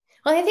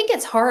Well, I think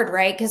it's hard,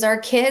 right? Because our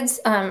kids,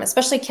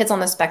 especially kids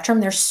on the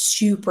spectrum, they're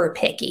super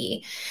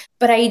picky.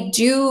 But I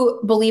do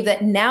believe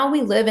that now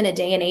we live in a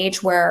day and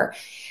age where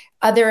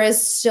there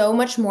is so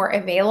much more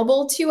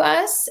available to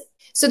us.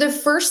 So the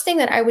first thing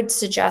that I would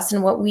suggest,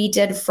 and what we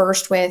did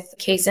first with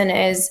Kaysen,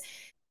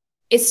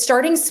 is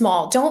starting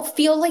small. Don't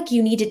feel like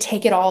you need to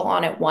take it all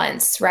on at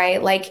once,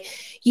 right? Like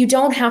you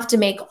don't have to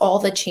make all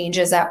the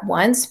changes at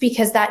once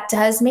because that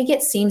does make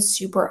it seem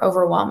super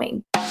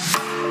overwhelming.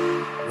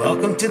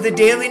 Welcome to the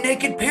Daily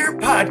Naked Parent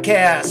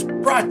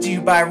Podcast, brought to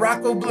you by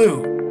Rocco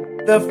Blue,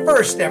 the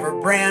first ever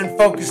brand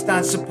focused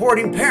on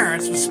supporting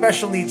parents with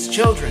special needs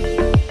children.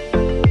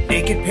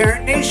 Naked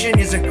Parent Nation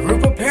is a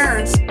group of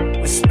parents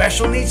with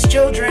special needs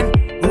children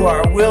who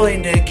are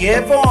willing to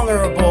get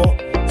vulnerable,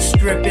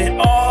 strip it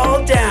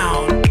all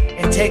down,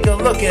 and take a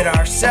look at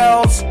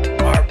ourselves,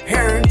 our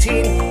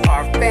parenting,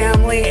 our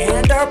family,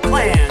 and our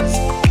plans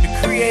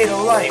to create a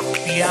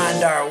life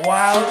beyond our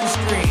wildest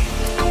dreams.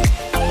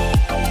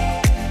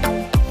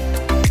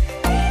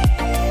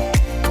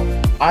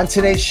 On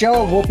today's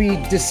show, we'll be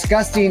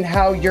discussing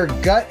how your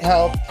gut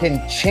health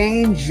can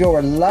change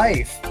your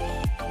life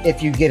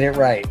if you get it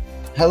right.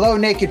 Hello,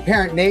 Naked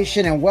Parent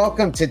Nation, and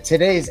welcome to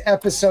today's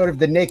episode of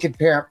the Naked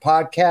Parent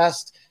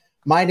Podcast.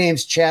 My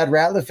name's Chad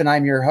Ratliff, and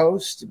I'm your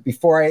host.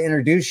 Before I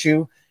introduce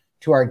you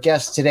to our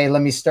guest today,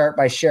 let me start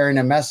by sharing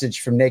a message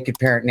from Naked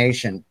Parent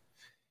Nation.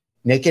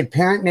 Naked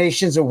Parent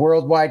Nation is a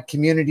worldwide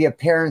community of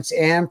parents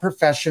and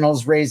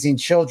professionals raising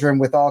children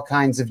with all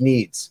kinds of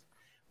needs.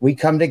 We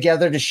come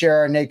together to share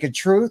our naked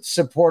truth,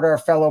 support our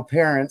fellow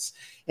parents,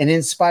 and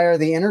inspire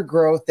the inner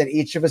growth that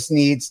each of us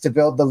needs to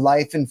build the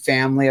life and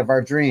family of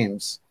our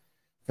dreams.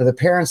 For the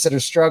parents that are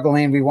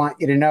struggling, we want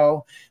you to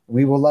know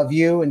we will love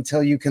you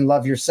until you can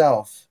love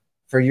yourself.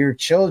 For your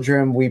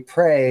children, we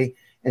pray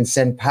and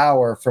send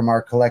power from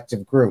our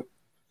collective group.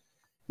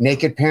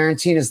 Naked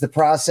parenting is the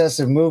process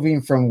of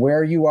moving from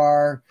where you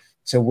are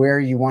to where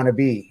you want to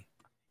be.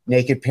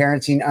 Naked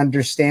parenting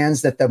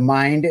understands that the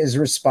mind is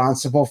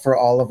responsible for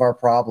all of our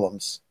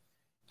problems.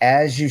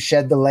 As you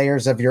shed the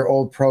layers of your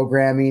old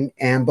programming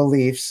and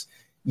beliefs,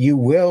 you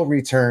will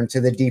return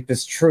to the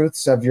deepest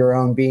truths of your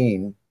own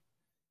being.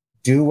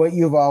 Do what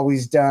you've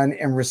always done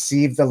and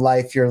receive the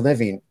life you're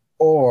living,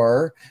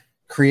 or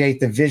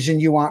create the vision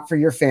you want for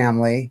your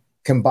family,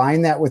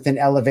 combine that with an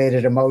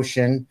elevated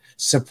emotion,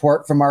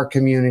 support from our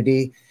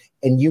community,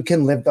 and you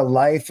can live the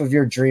life of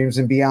your dreams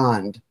and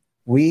beyond.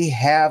 We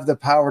have the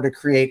power to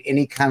create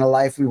any kind of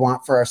life we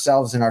want for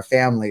ourselves and our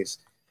families.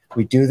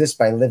 We do this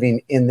by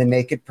living in the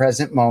naked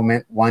present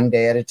moment, one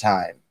day at a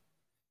time.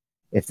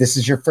 If this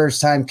is your first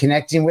time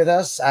connecting with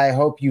us, I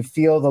hope you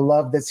feel the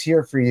love that's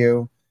here for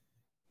you.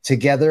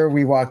 Together,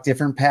 we walk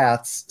different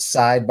paths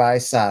side by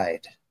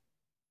side.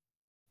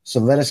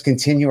 So let us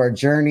continue our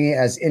journey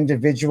as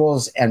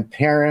individuals and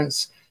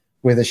parents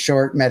with a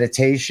short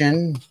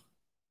meditation.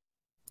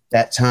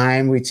 That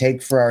time we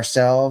take for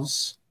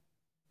ourselves.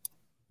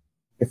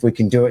 If we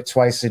can do it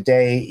twice a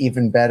day,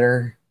 even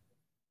better.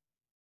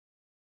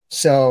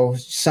 So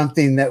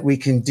something that we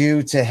can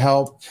do to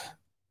help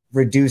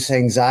reduce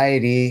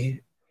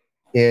anxiety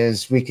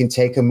is we can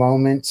take a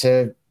moment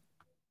to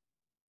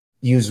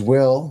use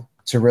will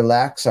to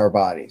relax our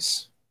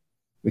bodies.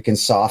 We can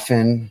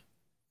soften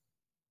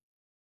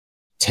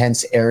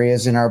tense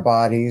areas in our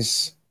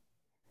bodies.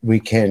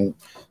 We can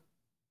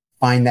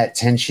find that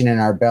tension in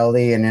our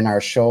belly and in our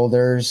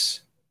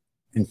shoulders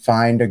and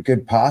find a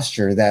good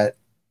posture that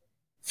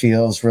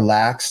feels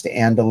relaxed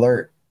and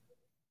alert.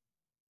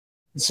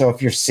 So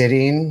if you're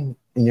sitting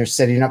and you're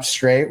sitting up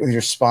straight with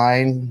your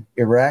spine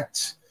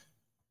erect,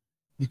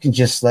 you can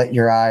just let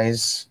your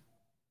eyes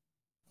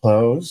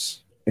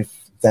close if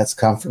that's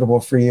comfortable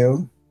for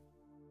you.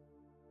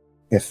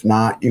 If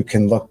not, you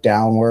can look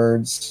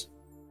downwards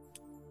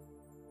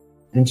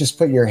and just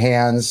put your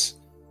hands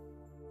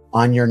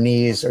on your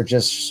knees or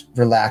just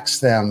relax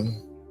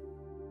them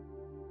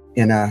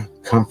in a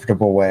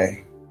comfortable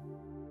way.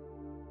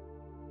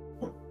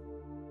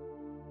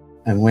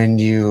 And when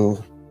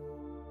you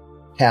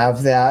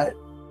have that,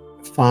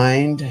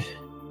 find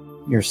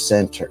your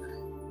center.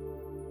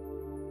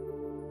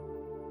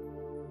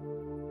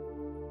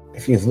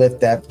 If you lift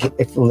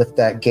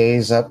that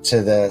gaze up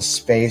to the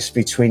space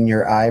between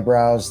your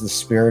eyebrows, the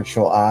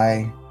spiritual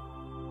eye,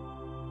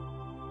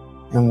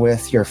 and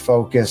with your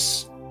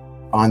focus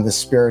on the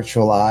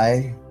spiritual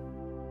eye,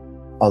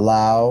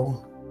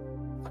 allow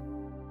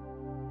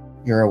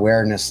your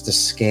awareness to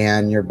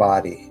scan your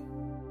body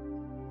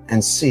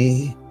and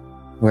see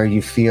where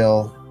you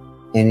feel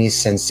any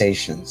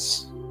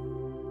sensations.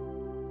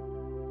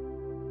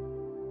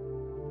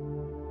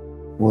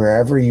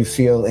 Wherever you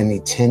feel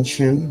any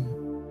tension,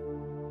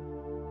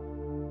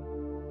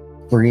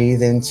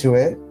 breathe into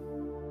it,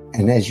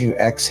 and as you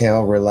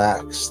exhale,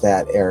 relax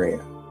that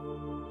area.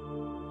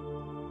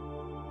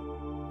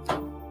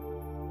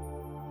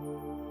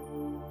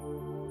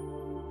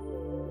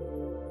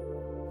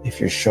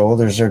 If your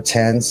shoulders are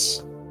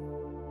tense,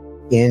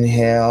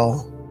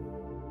 inhale,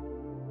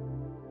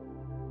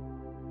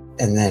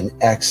 and then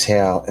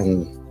exhale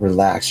and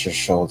relax your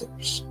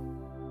shoulders.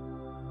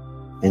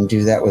 And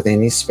do that with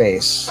any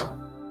space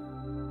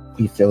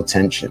you feel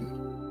tension.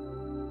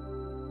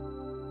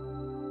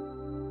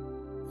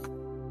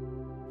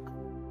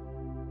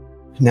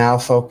 Now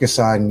focus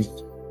on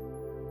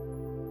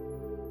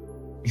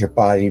your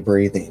body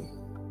breathing,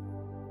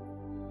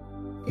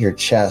 your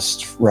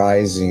chest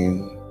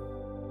rising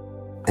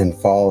and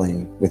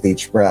falling with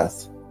each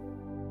breath.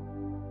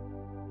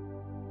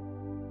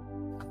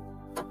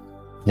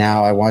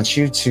 Now I want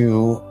you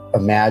to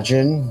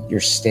imagine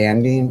you're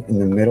standing in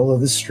the middle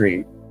of the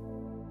street,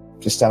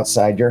 just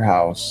outside your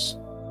house,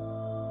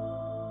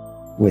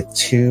 with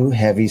 2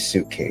 heavy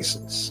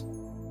suitcases.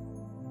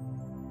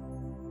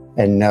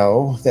 And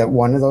know that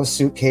one of those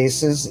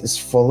suitcases is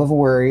full of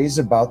worries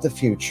about the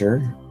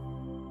future,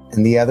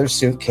 and the other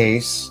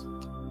suitcase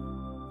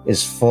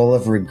is full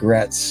of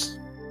regrets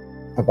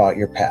about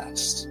your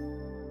past.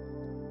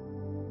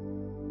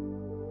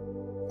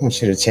 I want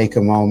you to take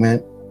a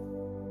moment,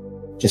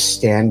 just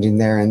standing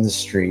there in the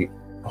street,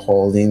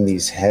 holding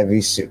these heavy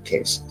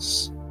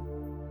suitcases,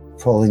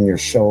 pulling your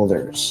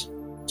shoulders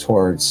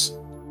towards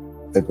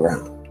the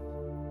ground.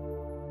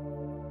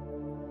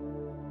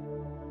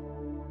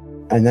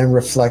 And then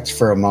reflect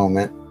for a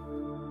moment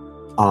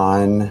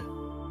on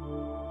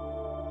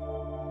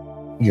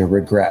your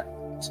regret.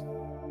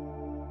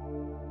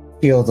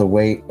 Feel the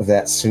weight of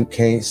that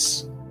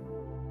suitcase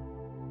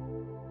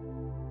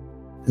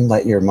and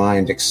let your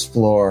mind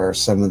explore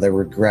some of the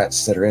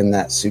regrets that are in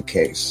that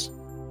suitcase.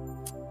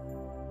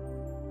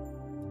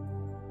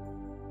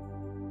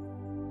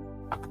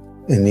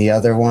 In the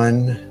other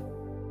one,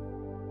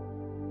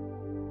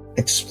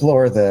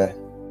 explore the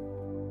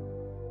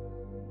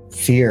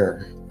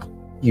fear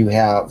you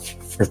have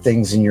for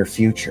things in your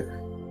future.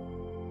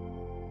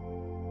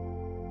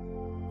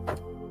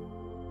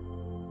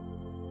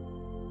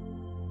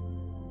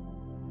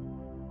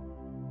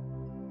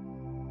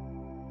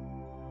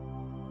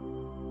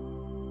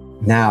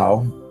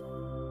 Now,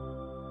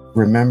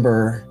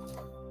 remember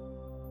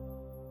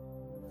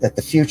that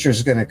the future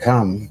is going to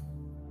come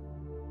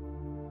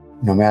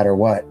no matter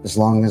what. As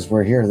long as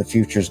we're here, the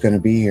future is going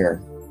to be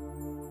here.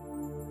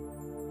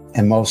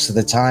 And most of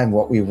the time,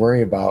 what we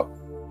worry about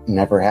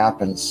never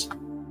happens.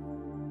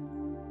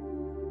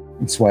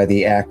 It's why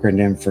the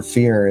acronym for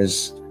fear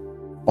is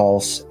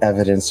false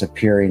evidence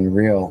appearing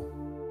real.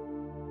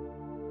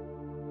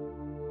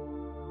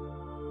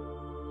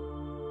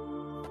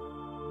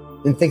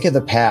 And think of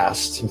the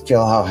past and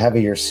feel how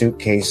heavy your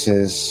suitcase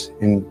is,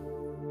 and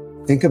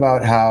think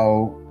about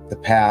how the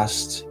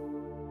past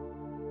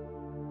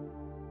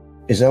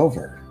is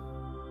over.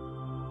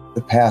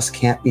 The past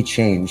can't be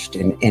changed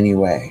in any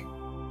way.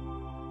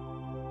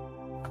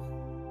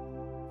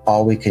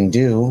 All we can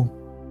do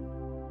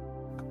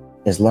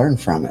is learn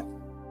from it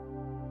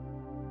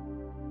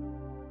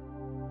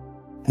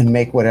and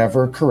make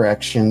whatever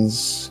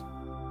corrections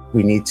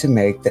we need to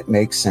make that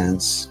make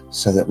sense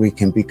so that we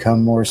can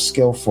become more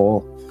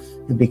skillful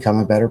and become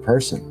a better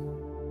person.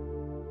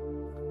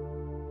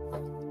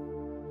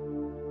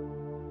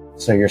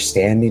 So you're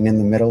standing in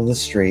the middle of the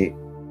street,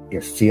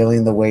 you're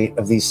feeling the weight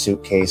of these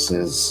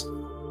suitcases,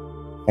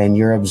 and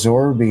you're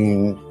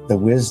absorbing the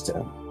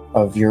wisdom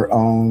of your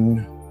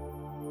own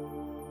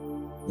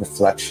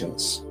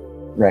reflections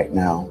right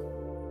now.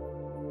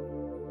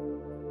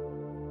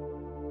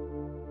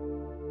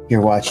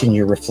 You're watching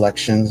your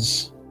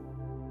reflections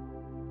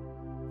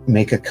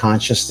make a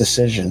conscious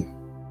decision.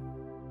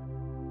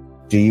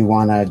 Do you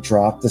want to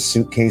drop the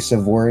suitcase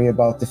of worry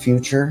about the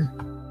future?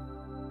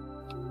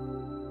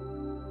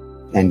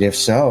 And if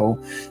so,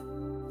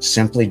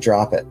 simply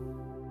drop it.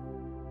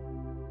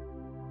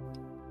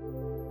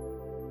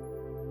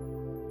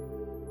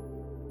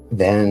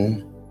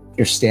 Then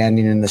you're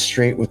standing in the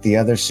street with the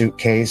other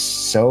suitcase,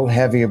 so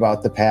heavy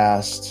about the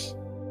past.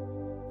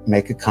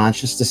 Make a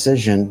conscious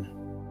decision.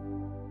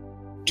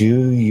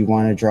 Do you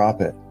want to drop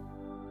it?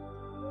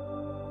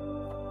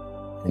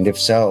 And if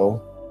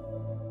so,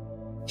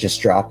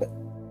 just drop it.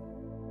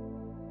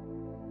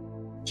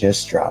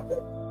 Just drop it.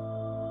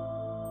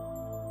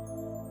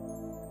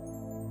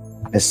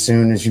 As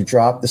soon as you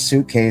drop the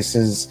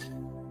suitcases,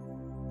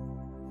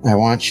 I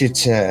want you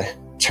to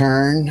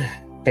turn,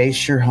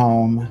 face your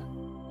home,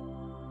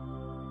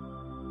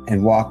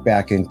 and walk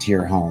back into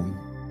your home.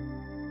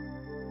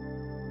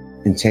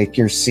 And take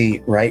your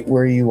seat right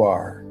where you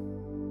are.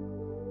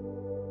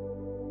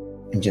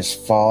 And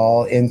just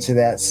fall into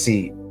that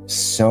seat,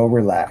 so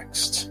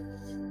relaxed.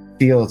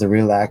 Feel the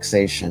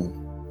relaxation,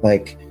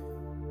 like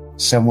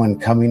someone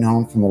coming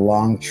home from a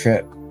long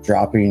trip,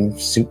 dropping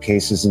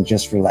suitcases and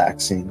just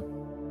relaxing.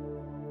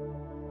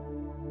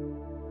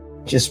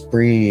 Just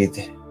breathe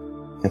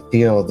and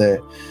feel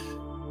the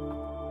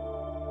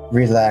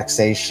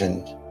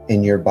relaxation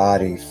in your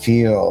body.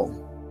 Feel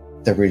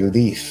the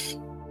relief,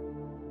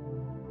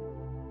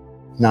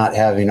 not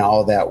having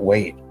all that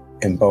weight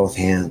in both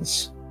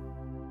hands.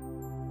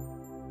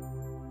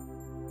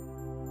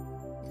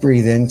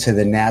 Breathe into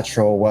the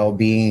natural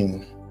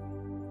well-being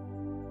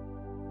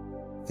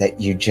that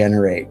you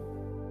generate.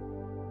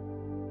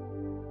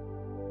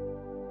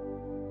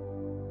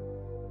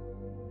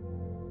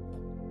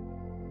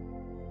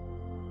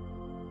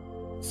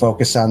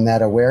 Focus on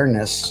that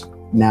awareness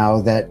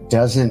now that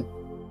doesn't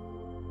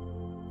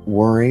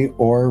worry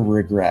or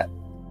regret.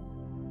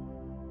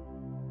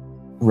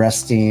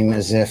 Resting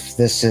as if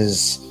this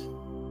is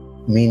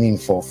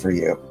meaningful for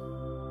you.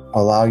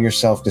 Allow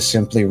yourself to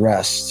simply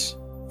rest,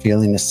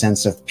 feeling a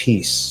sense of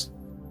peace,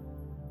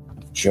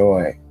 of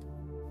joy,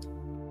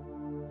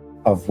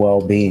 of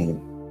well-being,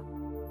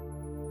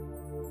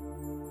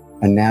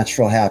 a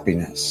natural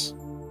happiness.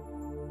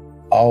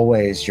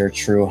 Always your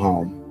true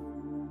home.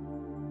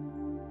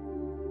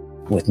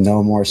 With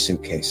no more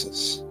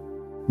suitcases,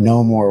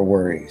 no more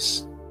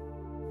worries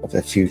of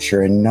the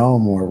future, and no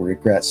more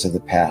regrets of the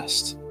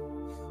past.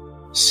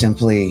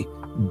 Simply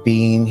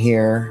being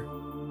here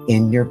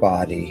in your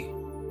body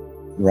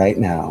right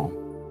now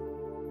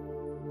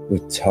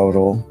with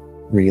total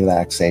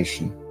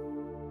relaxation.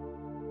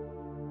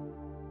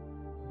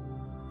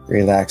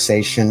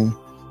 Relaxation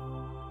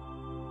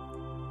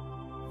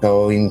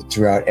going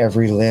throughout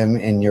every limb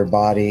in your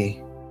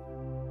body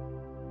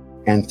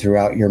and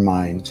throughout your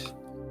mind.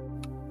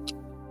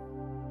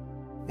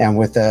 And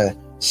with a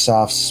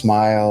soft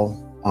smile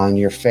on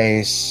your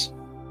face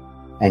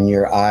and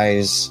your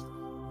eyes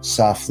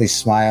softly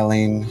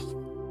smiling,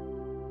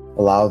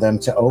 allow them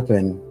to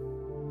open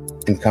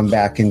and come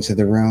back into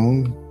the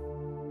room,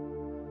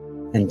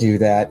 and do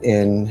that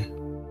in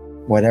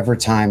whatever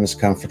time is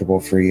comfortable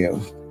for you.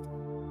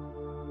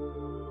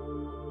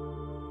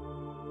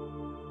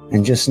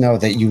 And just know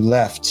that you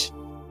left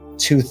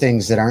 2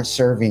 things that aren't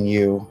serving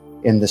you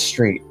in the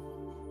street.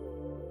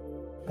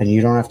 And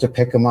you don't have to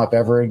pick them up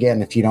ever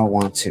again if you don't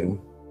want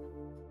to.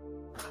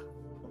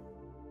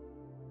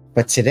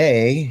 But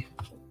today,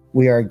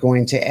 we are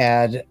going to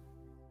add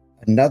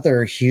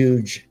another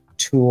huge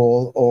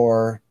tool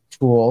or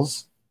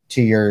tools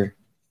to your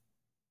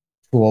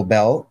tool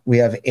belt. We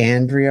have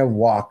Andrea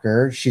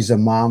Walker. She's a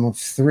mom of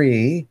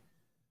 3.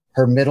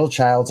 Her middle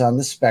child's on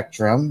the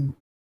spectrum.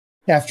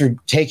 After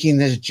taking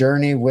this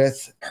journey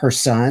with her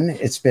son,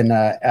 it's been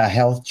a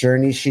health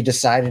journey. She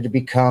decided to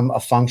become a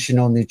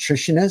functional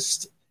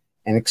nutritionist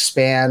and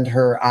expand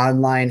her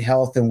online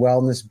health and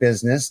wellness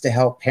business to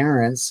help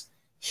parents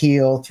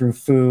heal through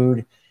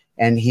food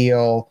and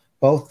heal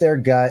both their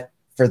gut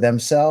for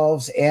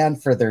themselves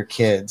and for their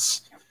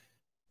kids.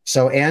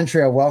 So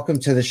Andrea, welcome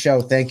to the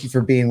show. Thank you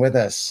for being with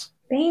us.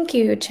 Thank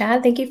you,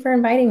 Chad. Thank you for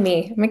inviting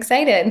me. I'm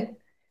excited.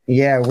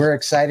 Yeah, we're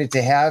excited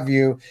to have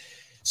you.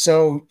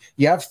 So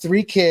you have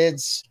 3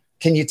 kids.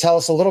 Can you tell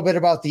us a little bit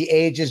about the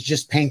ages?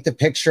 Just paint the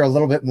picture a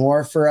little bit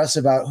more for us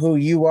about who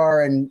you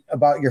are and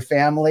about your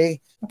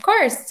family. Of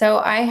course. So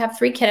I have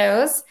 3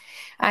 kiddos.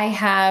 I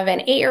have an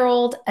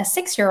 8-year-old, a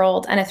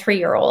 6-year-old, and a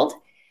 3-year-old.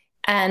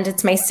 And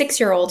it's my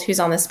 6-year-old who's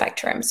on the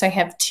spectrum. So I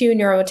have 2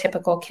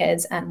 neurotypical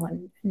kids and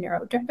 1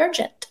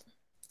 neurodivergent.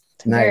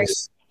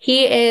 Nice.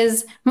 He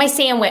is my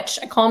sandwich.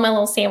 I call him my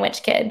little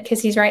sandwich kid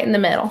because he's right in the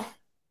middle.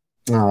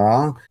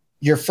 Aw.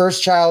 Your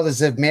first child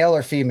is a male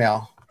or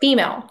female?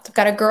 Female. I've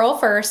got a girl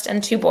first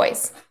and 2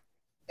 boys.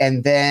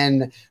 And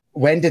then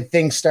when did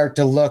things start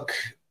to look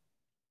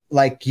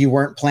like you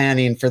weren't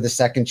planning for the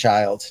second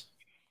child?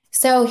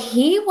 So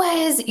he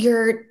was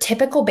your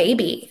typical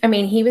baby. I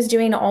mean, he was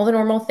doing all the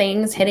normal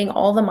things, hitting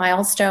all the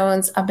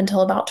milestones up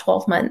until about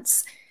 12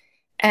 months.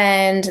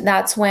 And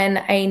that's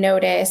when I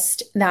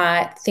noticed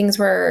that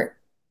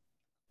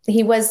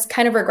he was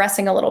kind of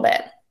regressing a little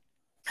bit.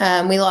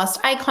 We lost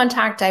eye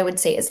contact. I would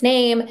say his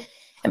name.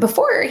 And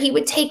before, he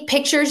would take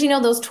pictures,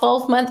 those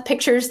 12-month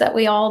pictures that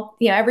we all,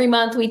 every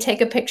month we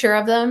take a picture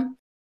of them.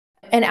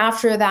 And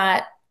after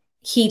that,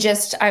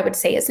 I would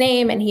say his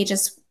name, and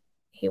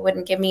he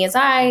wouldn't give me his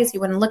eyes. He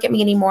wouldn't look at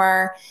me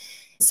anymore.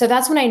 So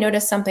that's when I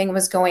noticed something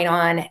was going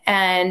on.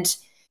 And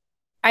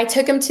I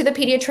took him to the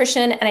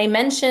pediatrician and I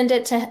mentioned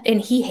it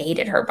and he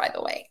hated her, by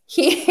the way.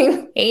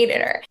 He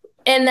hated her.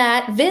 And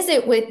that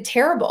visit went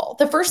terrible.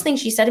 The first thing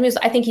she said to me was,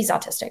 "I think he's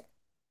autistic."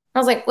 I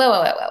was like,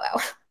 whoa.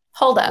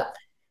 Hold up.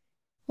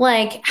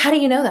 Like, how do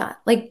you know that?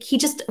 Like,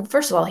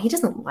 first of all, he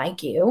doesn't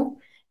like you,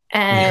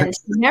 and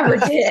he never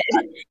did.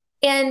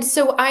 And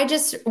so I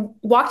just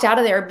walked out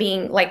of there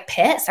being like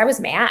pissed. I was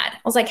mad. I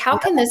was like, how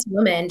can this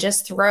woman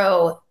just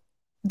throw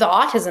the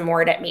autism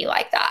word at me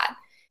like that?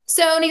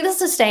 So needless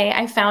to say,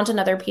 I found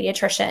another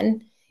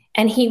pediatrician,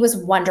 and he was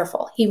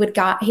wonderful. He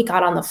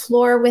got on the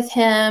floor with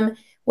him,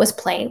 was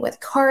playing with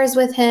cars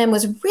with him,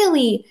 was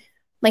really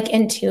like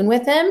in tune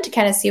with him to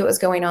kind of see what was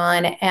going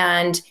on.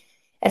 And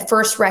at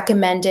first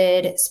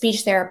recommended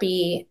speech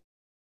therapy.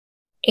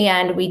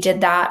 And we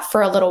did that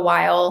for a little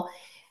while,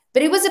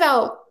 but it was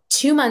about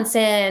 2 months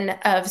in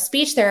of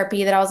speech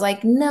therapy that I was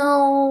like,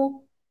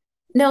 no,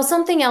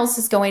 something else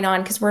is going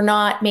on because we're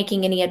not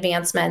making any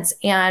advancements.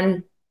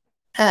 And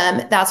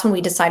that's when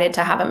we decided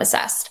to have him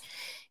assessed.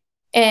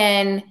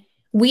 And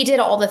we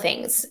did all the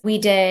things. We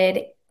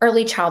did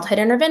early childhood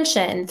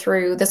intervention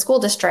through the school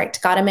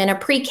district, got him in a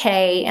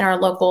pre-K in our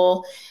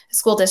local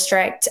school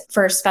district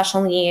for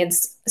special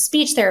needs,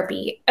 speech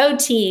therapy,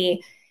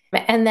 OT.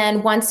 And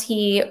then once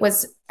he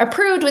was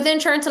approved with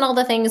insurance and all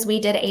the things, we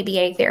did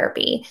ABA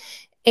therapy,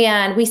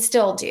 and we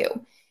still do.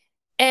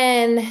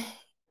 And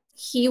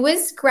he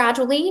was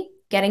gradually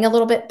getting a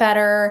little bit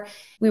better.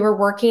 We were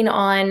working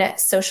on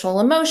social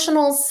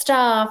emotional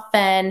stuff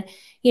and,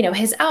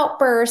 his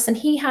outbursts, and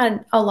he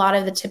had a lot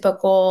of the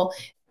typical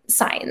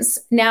signs.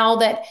 Now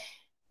that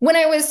when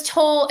I was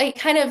told,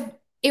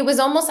 it was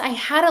almost, I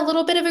had a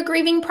little bit of a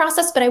grieving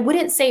process, but I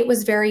wouldn't say it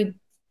was very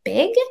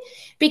big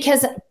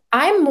because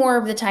I'm more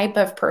of the type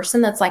of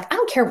person that's like, I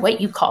don't care what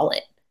you call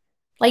it.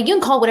 Like, you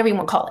can call it whatever you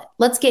want to call it.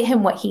 Let's get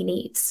him what he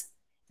needs.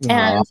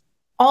 And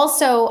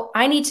also,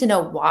 I need to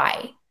know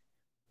why,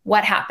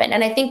 what happened.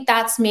 And I think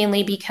that's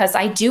mainly because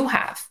I do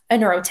have a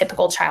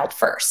neurotypical child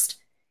first.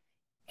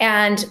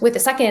 And with the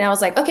second, I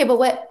was like, okay, but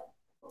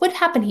what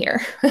happened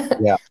here?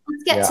 Yeah.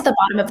 Let's get to the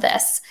bottom of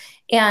this.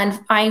 And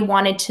I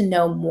wanted to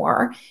know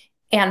more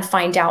and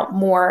find out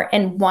more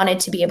and wanted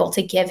to be able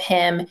to give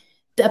him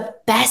the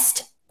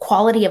best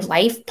quality of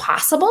life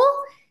possible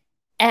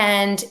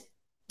and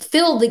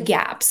fill the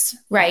gaps,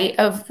 right,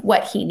 of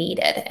what he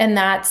needed. And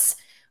that's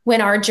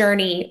when our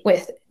journey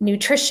with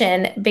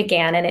nutrition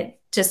began. And it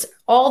just,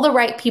 all the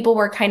right people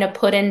were kind of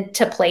put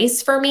into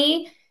place for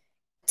me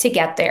to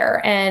get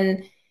there.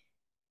 And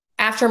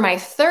after my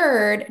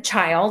third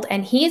child,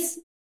 and he's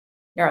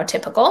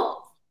neurotypical,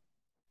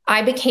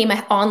 I became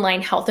an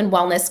online health and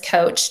wellness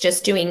coach,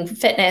 just doing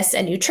fitness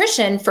and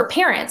nutrition for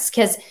parents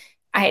because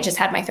I had just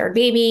had my third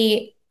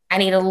baby. I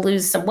needed to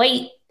lose some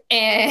weight.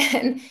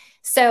 And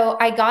so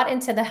I got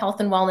into the health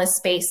and wellness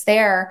space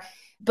there.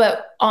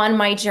 But on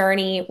my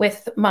journey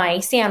with my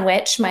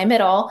sandwich, my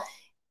middle,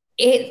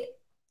 it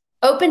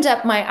opened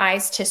up my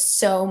eyes to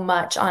so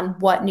much on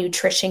what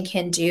nutrition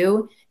can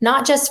do,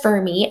 not just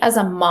for me as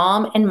a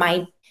mom and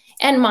my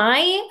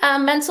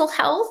mental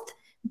health,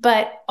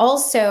 but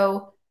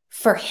also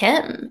for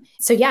him.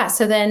 So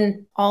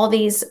then all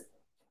these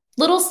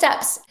little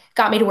steps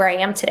got me to where I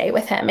am today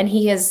with him. And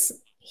he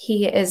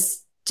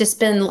is just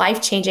been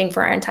life-changing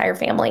for our entire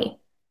family.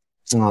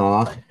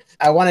 Aw.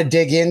 I want to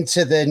dig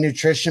into the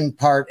nutrition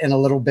part in a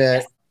little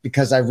bit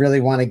because I really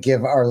want to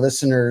give our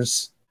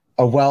listeners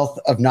a wealth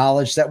of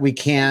knowledge that we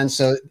can.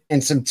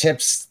 And some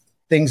tips,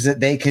 things that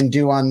they can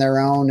do on their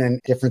own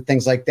and different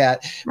things like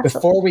that. Absolutely.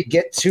 Before we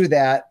get to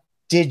that,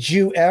 did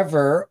you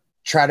ever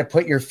try to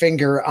put your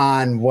finger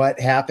on what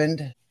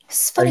happened?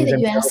 It's funny that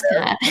you asked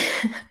that.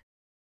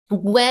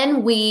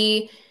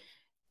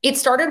 It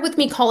started with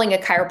me calling a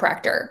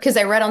chiropractor because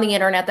I read on the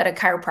internet that a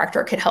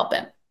chiropractor could help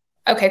him.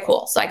 Okay,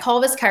 cool. So I call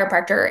this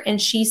chiropractor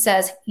and she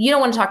says, you don't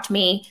want to talk to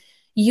me.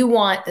 You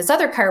want this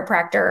other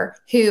chiropractor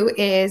who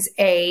is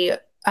a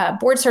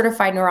board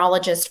certified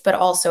neurologist, but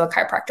also a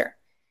chiropractor.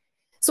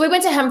 So we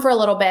went to him for a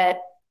little bit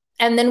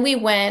and then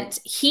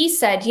he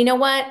said, you know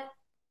what?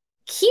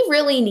 He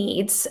really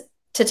needs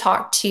to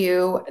talk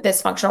to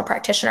this functional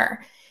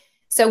practitioner.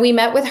 So we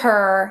met with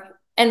her,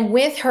 and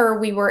with her,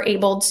 we were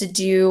able to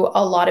do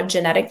a lot of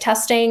genetic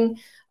testing,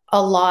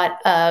 a lot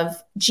of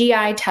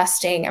GI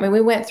testing. I mean, we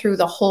went through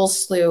the whole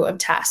slew of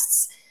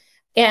tests.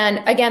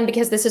 And again,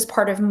 because this is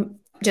part of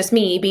just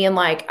me being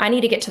like, I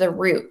need to get to the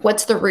root.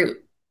 What's the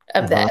root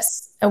of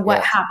this and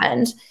what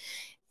happened?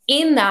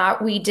 In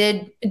that, we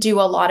did do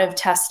a lot of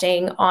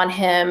testing on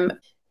him.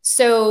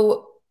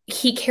 So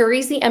he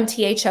carries the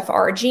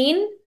MTHFR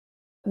gene,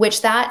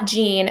 which that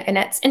gene, and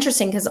it's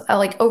interesting because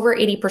like over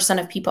 80%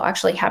 of people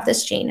actually have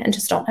this gene and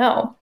just don't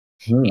know.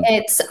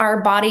 It's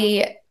our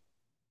body.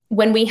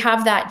 When we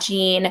have that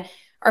gene,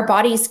 our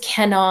bodies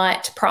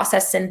cannot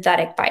process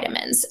synthetic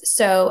vitamins.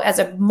 So as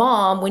a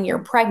mom, when you're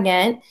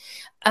pregnant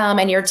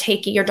and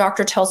your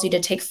doctor tells you to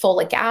take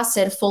folic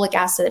acid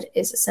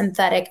is a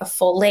synthetic of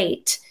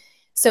folate.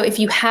 So if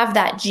you have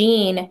that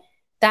gene,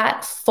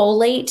 that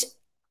folic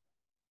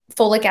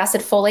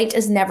acid folate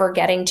is never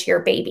getting to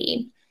your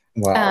baby.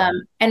 Wow.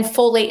 And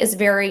folate is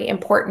very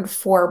important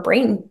for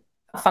brain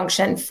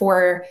function,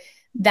 for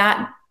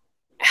that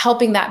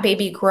helping that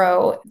baby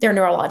grow their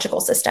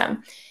neurological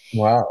system.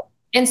 Wow.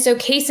 And so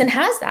Kaysen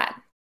has that.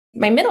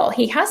 My middle,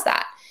 he has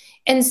that.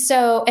 And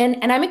so,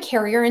 and I'm a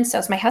carrier and so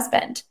is my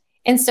husband.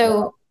 And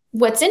so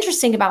what's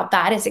interesting about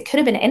that is it could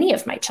have been any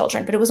of my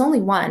children, but it was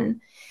only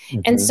one.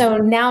 And so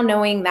now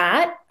knowing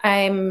that,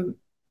 I'm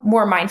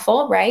more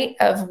mindful, right,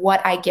 of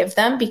what I give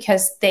them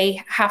because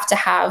they have to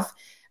have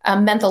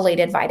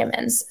mentholated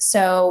vitamins.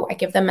 So I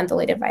give them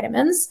mentholated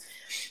vitamins.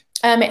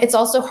 It's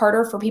also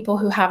harder for people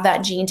who have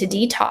that gene to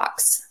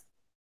detox.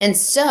 And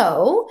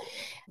so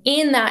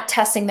in that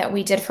testing that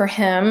we did for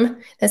him,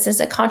 this is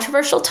a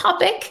controversial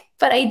topic,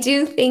 but I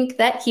do think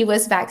that he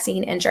was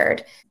vaccine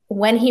injured.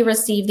 When he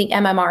received the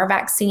MMR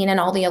vaccine and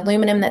all the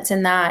aluminum that's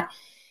in that,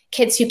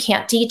 kids who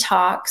can't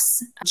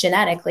detox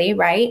genetically,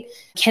 right,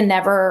 can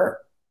never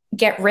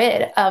get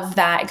rid of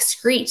that,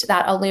 excrete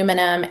that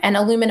aluminum. And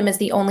aluminum is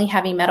the only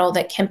heavy metal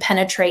that can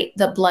penetrate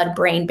the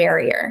blood-brain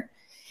barrier.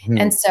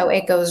 And so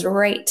it goes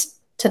right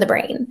to the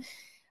brain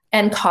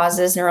and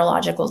causes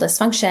neurological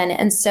dysfunction.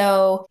 And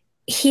so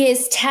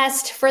his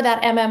test for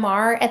that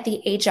MMR at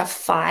the age of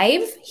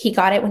 5, he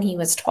got it when he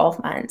was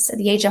 12 months. At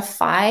the age of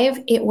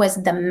 5, it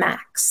was the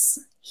max.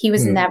 He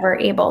was never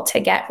able to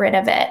get rid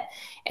of it.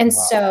 And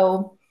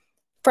so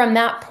from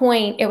that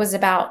point, it was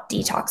about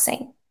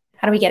detoxing.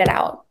 How do we get it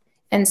out?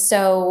 And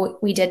so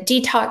we did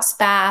detox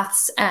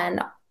baths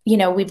and,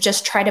 we've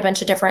just tried a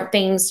bunch of different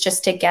things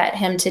just to get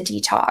him to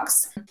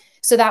detox.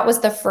 So that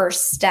was the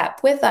first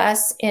step with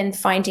us in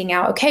finding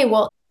out, okay,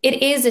 well,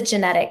 it is a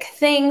genetic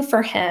thing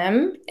for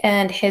him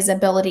and his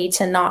ability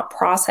to not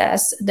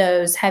process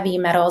those heavy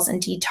metals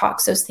and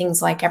detox those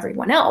things like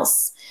everyone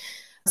else.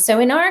 So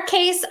in our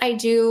case, I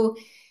do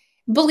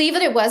believe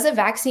that it was a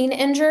vaccine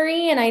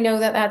injury. And I know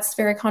that that's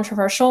very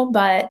controversial,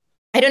 but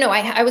I don't know.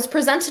 I was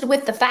presented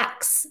with the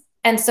facts.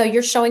 And so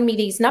you're showing me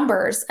these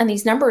numbers, and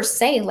these numbers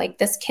say like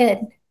this kid,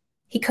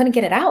 he couldn't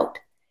get it out.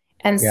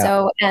 And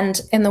so,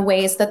 and in the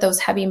ways that those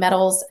heavy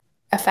metals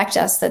affect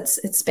us,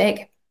 it's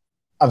big.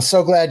 I'm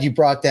so glad you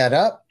brought that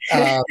up.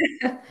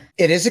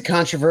 It is a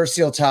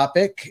controversial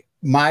topic.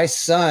 My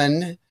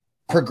son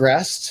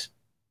progressed,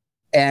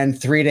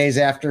 and 3 days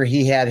after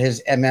he had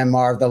his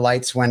MMR, the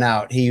lights went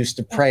out. He used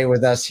to pray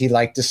with us. He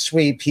liked to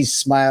sweep. He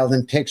smiled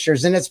in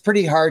pictures. And it's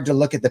pretty hard to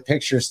look at the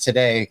pictures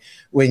today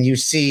when you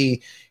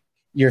see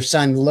your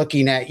son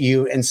looking at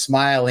you and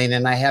smiling.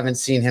 And I haven't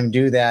seen him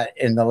do that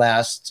in the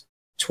last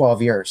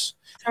 12 years.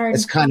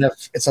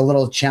 It's a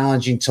little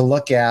challenging to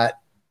look at.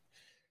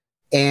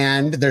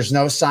 And there's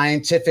no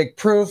scientific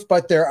proof,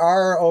 but there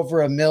are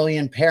over 1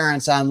 million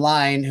parents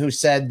online who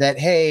said that,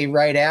 hey,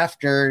 right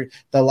after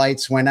the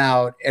lights went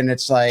out. And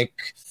it's like,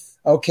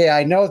 okay,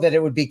 I know that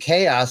it would be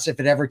chaos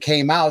if it ever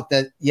came out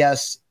that,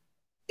 yes,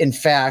 in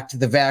fact,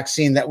 the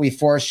vaccine that we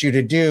forced you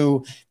to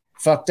do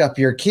fucked up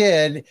your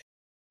kid.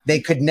 They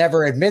could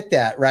never admit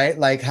that, right?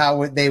 Like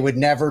they would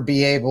never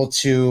be able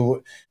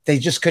to, they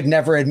just could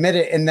never admit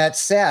it. And that's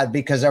sad,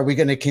 because are we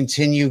going to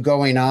continue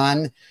going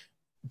on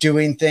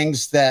doing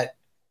things that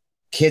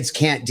kids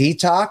can't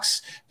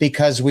detox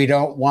because we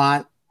don't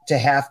want to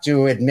have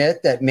to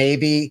admit that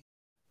maybe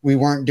we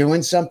weren't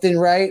doing something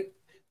right?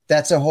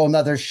 That's a whole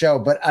nother show.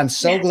 But I'm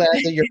so glad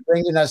that you're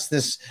bringing us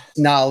this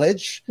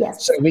knowledge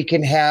so we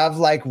can have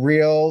like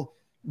real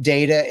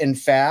data and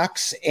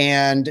facts.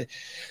 And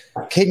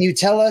can you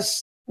tell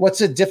us,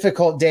 what's a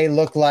difficult day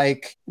look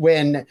like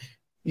when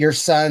your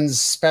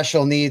son's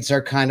special needs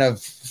are kind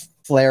of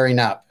flaring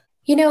up?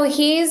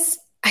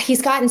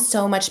 He's gotten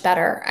so much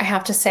better, I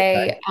have to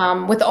say,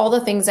 with all the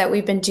things that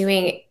we've been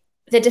doing.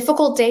 The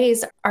difficult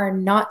days are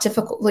not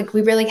difficult. Like,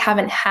 we really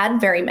haven't had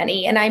very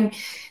many, and I'm,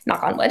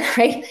 knock on wood,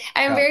 right?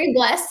 I'm very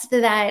blessed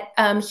that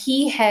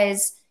he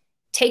has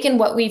taken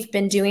what we've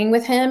been doing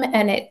with him,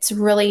 and it's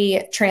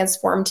really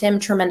transformed him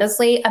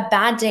tremendously. A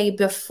bad day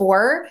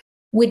before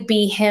would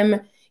be him,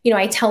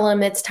 I tell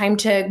him it's time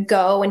to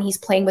go and he's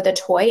playing with a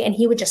toy, and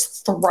he would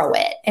just throw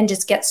it and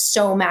just get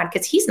so mad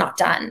because he's not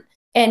done.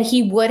 And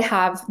he would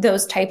have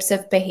those types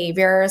of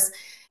behaviors.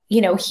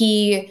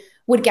 He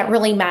would get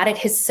really mad at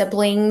his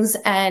siblings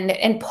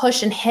and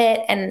push and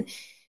hit.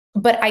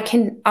 But I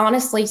can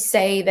honestly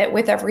say that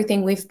with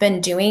everything we've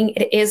been doing,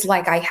 it is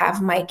like I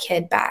have my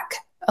kid back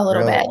a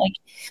little bit. Like,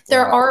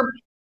 there are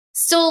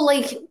still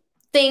like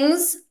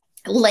things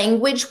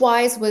language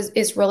wise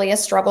is really a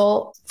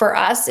struggle for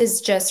us,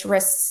 is just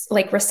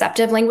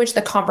receptive language.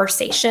 The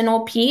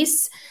conversational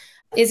piece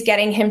is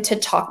getting him to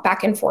talk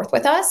back and forth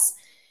with us.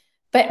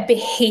 But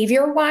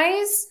behavior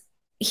wise,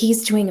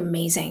 he's doing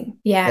amazing.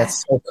 Yeah.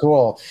 That's so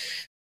cool.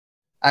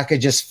 I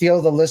could just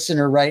feel the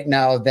listener right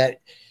now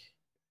that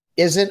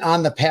isn't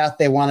on the path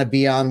they want to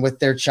be on with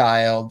their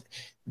child.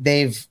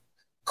 They've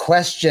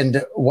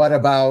questioned what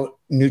about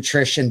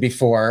nutrition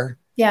before.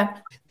 Yeah.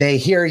 They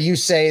hear you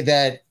say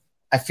that,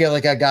 I feel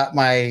like I got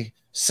my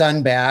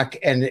son back,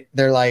 and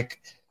they're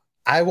like,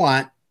 I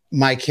want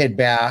my kid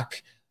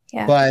back.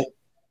 Yeah. But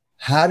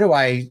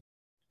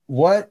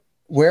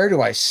where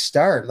do I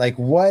start? Like,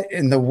 what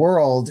in the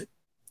world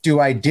do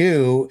I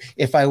do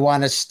if I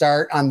want to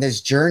start on this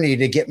journey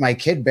to get my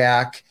kid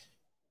back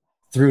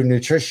through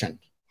nutrition?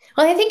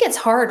 Well, I think it's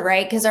hard,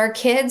 right? Because our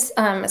kids,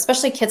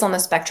 especially kids on the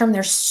spectrum,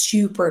 they're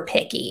super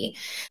picky.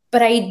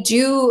 But I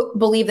do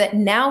believe that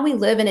now we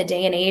live in a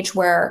day and age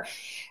where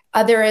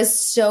there is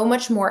so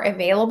much more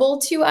available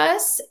to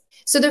us.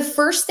 So the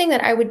first thing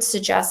that I would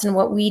suggest, and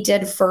what we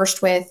did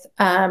first with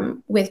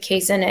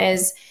Kaysen,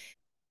 is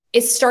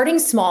starting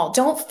small.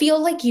 Don't feel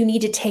like you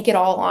need to take it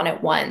all on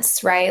at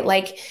once, right?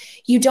 Like,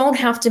 you don't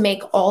have to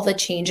make all the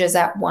changes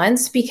at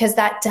once, because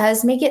that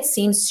does make it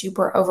seem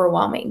super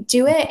overwhelming.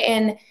 Do it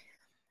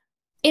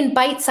in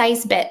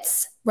bite-sized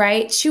bits,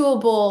 right?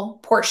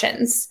 Chewable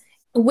portions.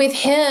 With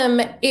him,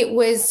 it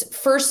was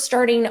first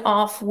starting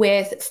off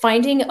with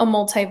finding a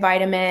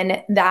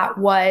multivitamin that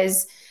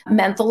was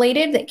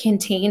mentholated, that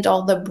contained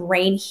all the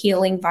brain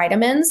healing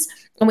vitamins.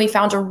 And we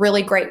found a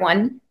really great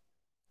one.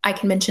 I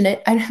can mention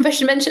it. I don't know if I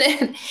should mention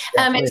it.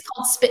 It's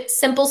called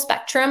Simple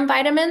Spectrum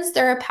Vitamins.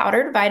 They're a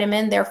powdered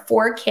vitamin. They're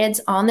for kids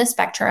on the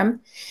spectrum.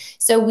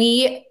 So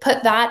we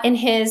put that in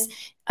his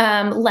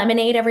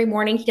lemonade every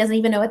morning. He doesn't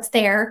even know it's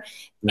there.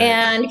 Nice.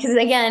 And because,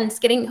 again,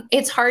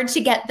 it's hard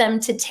to get them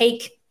to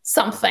take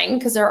something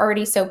because they're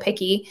already so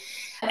picky.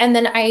 And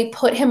then I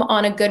put him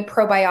on a good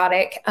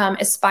probiotic,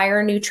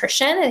 Aspire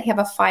Nutrition. They have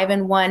a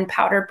 5-in-1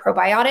 powdered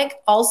probiotic,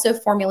 also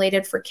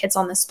formulated for kids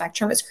on the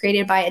spectrum. It's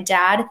created by a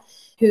dad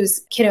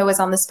whose kiddo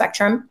is on the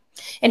spectrum.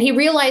 And he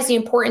realized the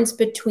importance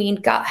between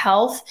gut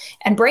health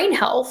and brain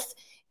health.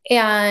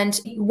 And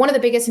one of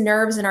the biggest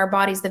nerves in our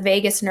body is the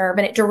vagus nerve,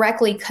 and it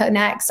directly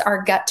connects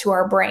our gut to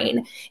our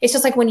brain. It's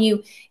just like when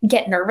you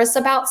get nervous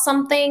about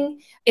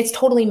something, it's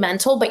totally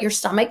mental, but your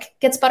stomach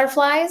gets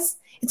butterflies.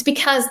 It's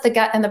because the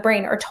gut and the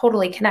brain are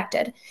totally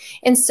connected.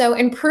 And so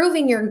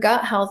improving your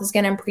gut health is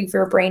going to improve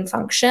your brain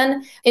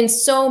function in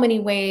so many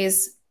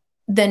ways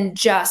than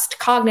just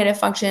cognitive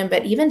function,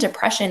 but even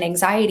depression,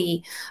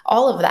 anxiety,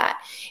 all of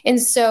that.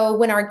 And so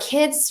when our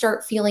kids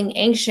start feeling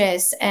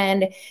anxious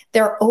and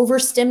they're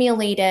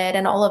overstimulated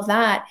and all of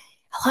that,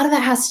 a lot of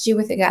that has to do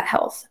with the gut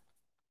health.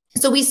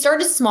 So we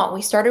started small.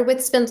 We started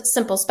with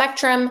Simple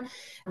Spectrum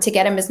to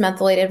get him his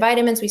mentholated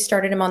vitamins. We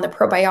started him on the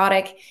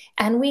probiotic,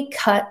 and we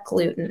cut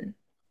gluten.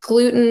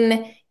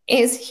 Gluten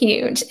is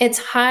huge. It's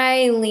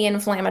highly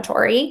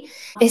inflammatory,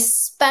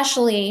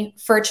 especially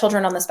for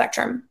children on the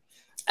spectrum.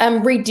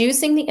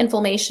 Reducing the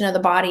inflammation of the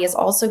body is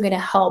also going to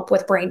help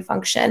with brain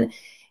function.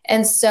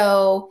 And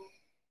so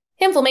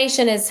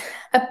inflammation is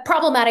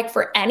problematic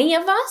for any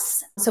of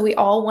us. So we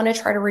all want to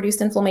try to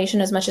reduce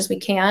inflammation as much as we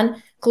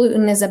can.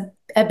 Gluten is a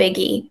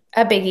biggie.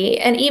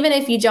 And even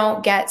if you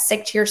don't get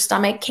sick to your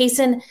stomach,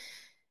 Kason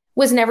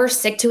was never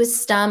sick to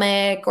his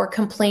stomach or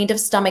complained of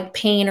stomach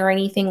pain or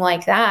anything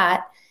like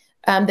that,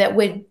 that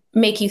would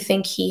make you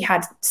think he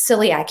had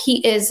celiac.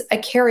 He is a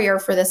carrier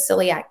for the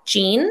celiac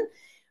gene,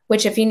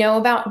 which if you know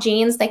about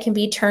genes, they can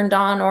be turned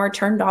on or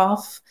turned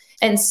off.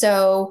 And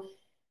so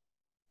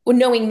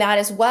knowing that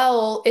as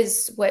well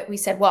is what we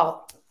said,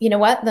 well, you know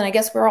what, then I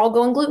guess we're all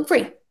going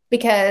gluten-free,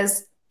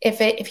 because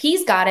if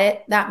he's got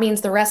it, that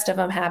means the rest of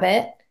them have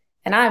it,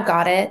 and I've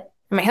got it,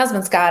 and my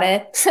husband's got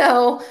it.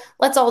 So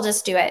let's all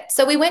just do it.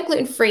 So we went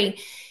gluten-free,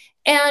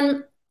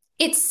 and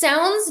it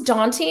sounds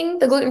daunting,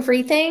 the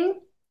gluten-free thing,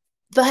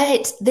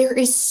 but there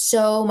is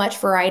so much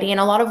variety. And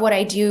a lot of what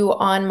I do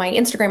on my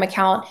Instagram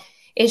account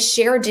is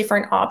share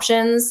different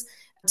options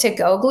to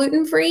go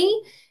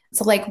gluten-free.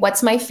 So like,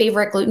 what's my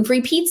favorite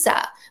gluten-free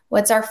pizza?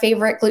 What's our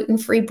favorite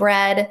gluten-free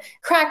bread,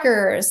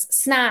 crackers,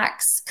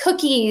 snacks,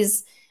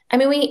 cookies? I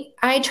mean,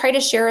 I try to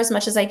share as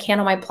much as I can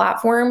on my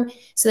platform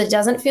so that it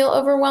doesn't feel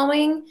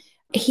overwhelming.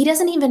 He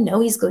doesn't even know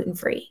he's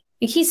gluten-free.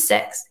 He's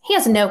 6. He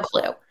has no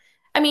clue.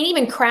 I mean,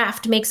 even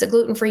Kraft makes a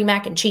gluten-free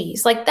mac and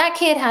cheese. Like, that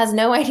kid has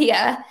no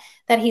idea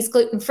that he's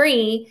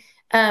gluten-free.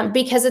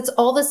 Because it's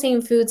all the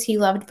same foods he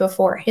loved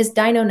before. His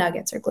Dino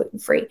Nuggets are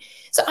gluten-free.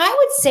 So I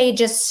would say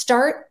just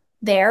start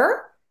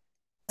there,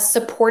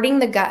 supporting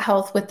the gut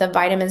health with the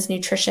vitamins,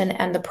 nutrition,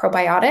 and the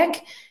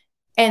probiotic,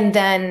 and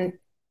then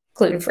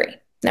gluten-free,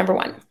 number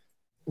 1.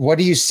 What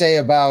do you say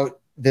about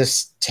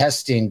this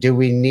testing? Do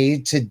we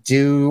need to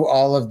do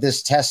all of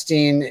this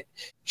testing?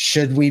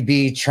 Should we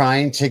be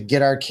trying to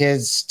get our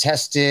kids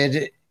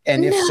tested?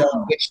 And if so,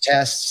 which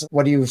tests?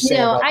 What do you say?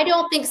 No, I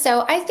don't think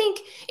so. I think,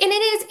 and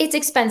it's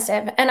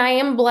expensive. And I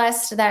am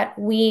blessed that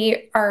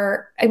we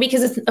are,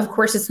 because of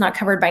course it's not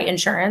covered by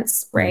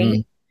insurance,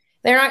 right?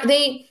 Mm-hmm.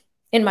 They,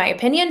 in my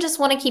opinion, just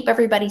want to keep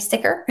everybody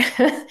sicker.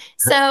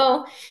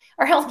 So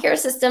our healthcare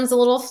system's a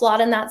little flawed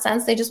in that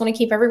sense. They just want to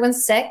keep everyone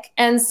sick.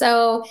 And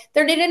so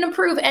they didn't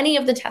approve any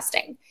of the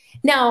testing.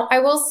 Now, I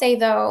will say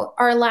though,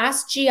 our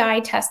last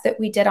GI test that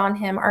we did on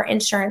him, our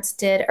insurance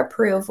did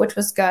approve, which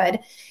was good.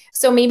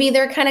 So maybe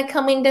they're kind of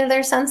coming to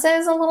their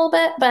senses a little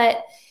bit,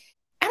 but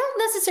I don't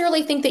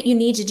necessarily think that you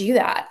need to do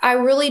that. I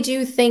really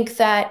do think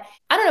that,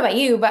 I don't know about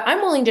you, but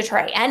I'm willing to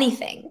try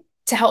anything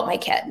to help my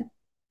kid.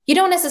 You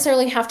don't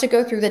necessarily have to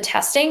go through the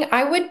testing.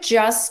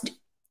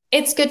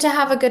 It's good to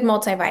have a good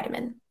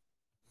multivitamin.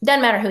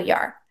 Doesn't matter who you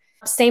are.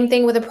 Same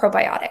thing with a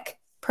probiotic.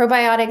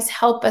 Probiotics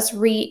help us,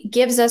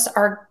 gives us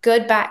our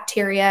good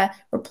bacteria,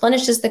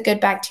 replenishes the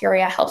good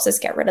bacteria, helps us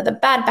get rid of the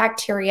bad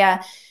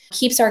bacteria,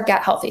 keeps our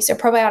gut healthy. So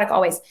probiotic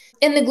always.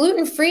 And the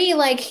gluten-free,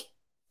 like,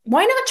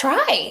 why not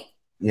try?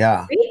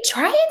 Yeah.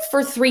 Try it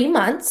for 3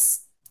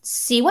 months,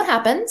 see what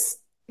happens.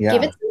 Yeah.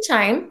 Give it some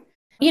time.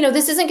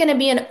 This isn't going to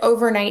be an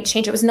overnight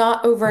change. It was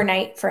not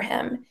overnight for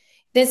him.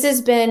 This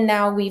has been,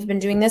 now we've been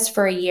doing this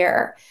for a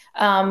year,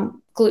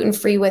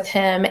 gluten-free with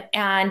him.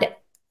 And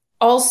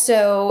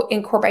also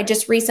I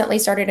just recently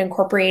started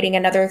incorporating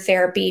another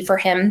therapy for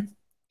him.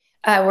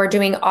 We're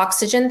doing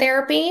oxygen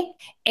therapy.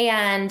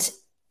 And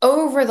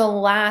over the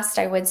last,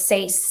 I would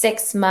say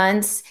 6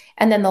 months,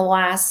 and then the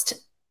last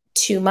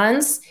 2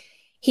 months,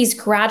 he's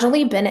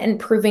gradually been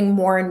improving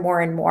more and more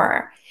and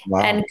more.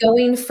 Wow. And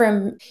going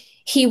from,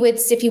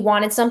 if he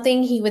wanted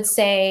something, he would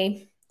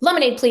say,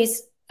 lemonade,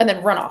 please, and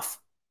then run off.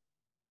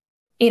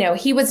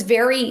 He was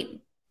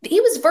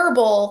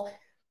verbal,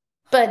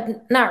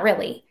 but not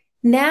really.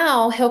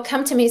 Now he'll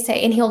come to me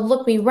and he'll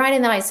look me right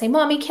in the eye and say,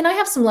 Mommy, can I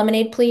have some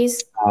lemonade,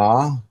 please?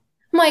 Aww.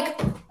 I'm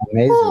like,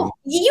 amazing. Oh,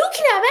 you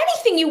can have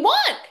anything you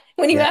want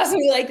when you ask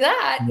me like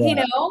that.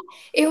 Yeah.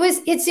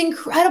 It's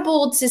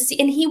incredible to see.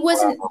 And he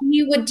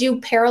would do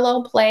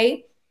parallel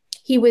play.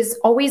 He was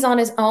always on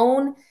his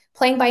own,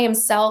 playing by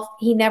himself.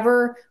 He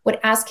never would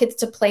ask kids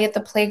to play at the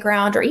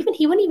playground, or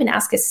he wouldn't even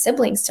ask his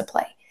siblings to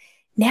play.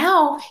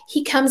 Now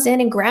he comes in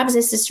and grabs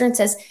his sister and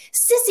says,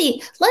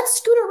 Sissy, let's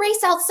scoot a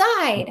race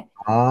outside.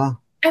 Uh,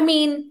 I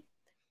mean,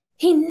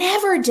 he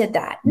never did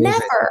that. Amazing.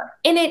 Never.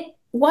 And it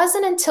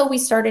wasn't until we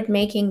started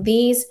making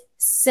these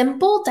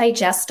simple,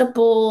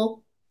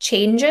 digestible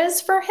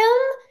changes for him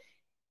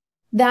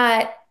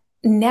that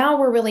now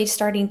we're really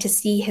starting to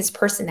see his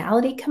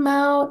personality come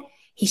out.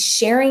 He's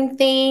sharing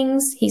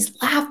things, he's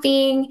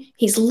laughing,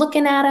 he's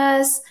looking at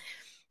us.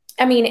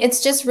 I mean,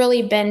 it's just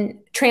really been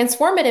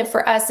transformative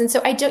for us. And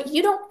so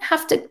you don't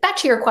have to, back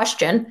to your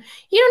question,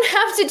 you don't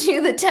have to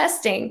do the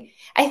testing.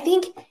 I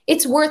think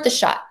it's worth a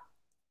shot.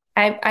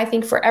 I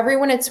think for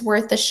everyone, it's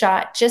worth a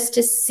shot just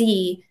to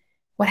see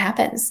what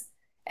happens.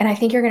 And I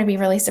think you're going to be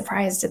really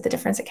surprised at the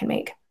difference it can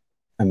make.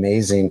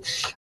 Amazing.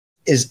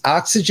 Is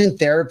oxygen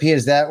therapy,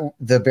 is that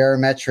the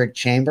barometric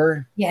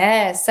chamber?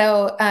 Yeah.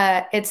 So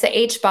it's the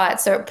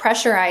H-bot. So it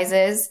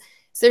pressurizes.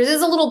 So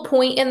there's a little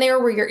point in there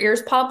where your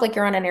ears pop like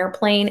you're on an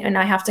airplane. And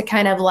I have to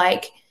kind of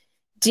like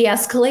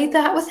de-escalate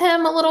that with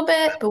him a little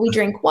bit. But we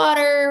drink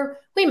water,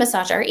 we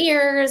massage our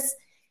ears.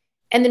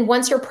 And then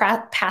once you're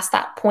past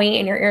that point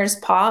and your ears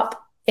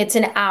pop, it's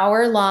an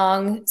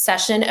hour-long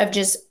session of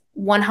just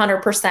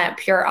 100%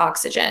 pure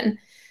oxygen.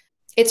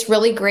 It's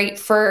really great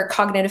for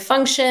cognitive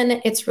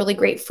function. It's really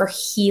great for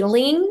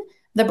healing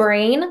the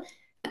brain.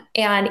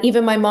 And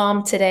even my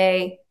mom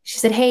today, she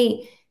said,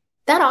 hey,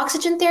 that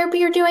oxygen therapy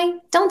you're doing,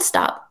 don't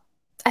stop.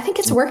 I think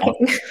it's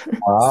working.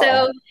 Wow.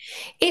 So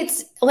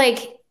it's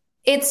like,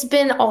 it's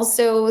been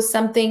also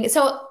something.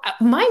 So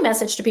my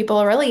message to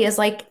people really is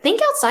like,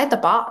 think outside the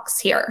box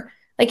here.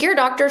 Like your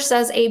doctor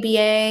says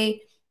ABA,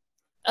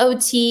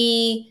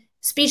 OT,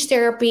 speech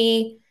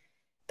therapy,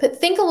 but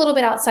think a little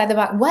bit outside the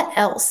box. What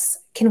else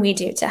can we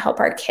do to help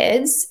our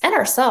kids and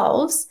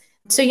ourselves?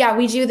 So yeah,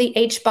 we do the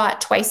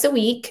H-bot twice a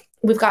week.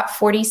 We've got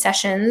 40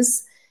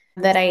 sessions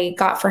that I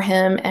got for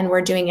him, and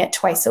we're doing it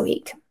twice a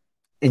week.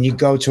 And you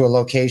go to a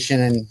location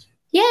and...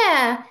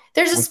 Yeah,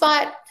 there's a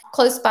spot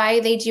close by.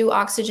 They do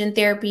oxygen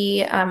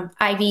therapy,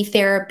 IV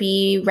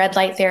therapy, red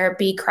light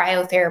therapy,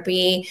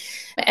 cryotherapy,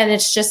 and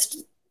it's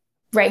just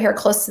right here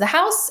close to the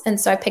house. And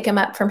so I pick him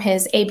up from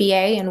his ABA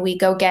and we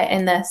go get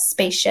in the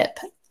spaceship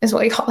is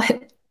what we call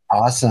it.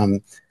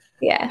 Awesome.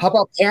 Yeah. How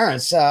about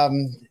parents?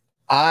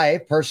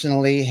 I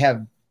personally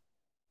have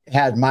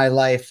had my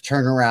life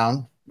turn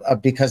around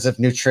because of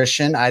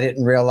nutrition. I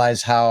didn't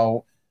realize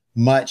how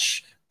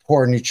much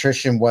poor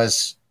nutrition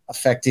was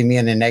affecting me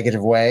in a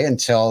negative way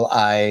until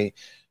I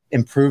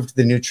improved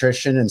the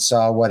nutrition and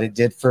saw what it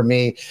did for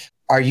me.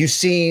 Are you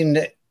seeing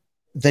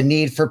the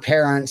need for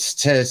parents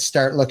to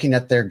start looking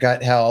at their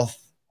gut health?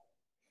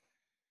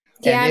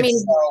 Yeah, I mean,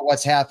 so,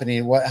 what's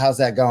happening? How's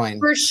that going?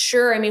 For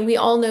sure. I mean, we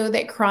all know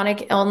that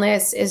chronic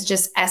illness is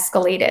just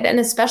escalated, and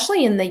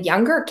especially in the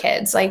younger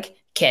kids,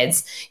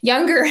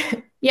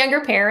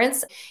 younger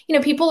parents. You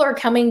know, people are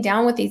coming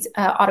down with these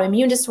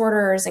autoimmune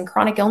disorders and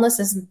chronic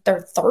illnesses in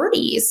their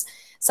 30s.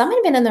 Some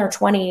have been in their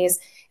 20s,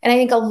 and I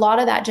think a lot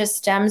of that just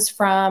stems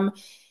from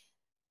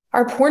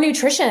our poor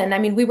nutrition. I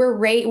mean, we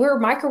were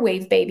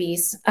microwave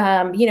babies.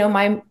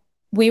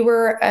 We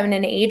were in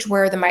an age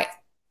where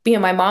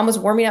my mom was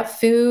warming up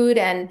food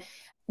and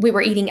we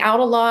were eating out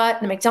a lot,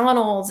 the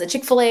McDonald's, the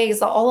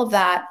Chick-fil-A's, all of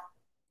that.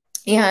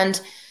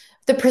 And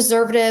the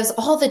preservatives,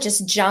 all the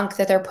just junk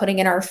that they're putting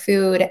in our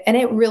food. And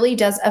it really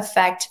does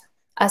affect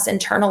us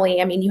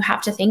internally. I mean, you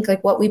have to think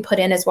like what we put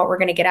in is what we're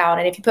going to get out.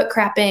 And if you put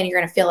crap in, you're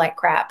going to feel like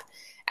crap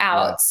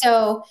out. Yeah.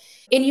 So,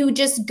 and you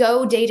just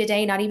go day to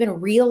day, not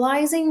even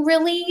realizing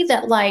really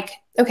that like,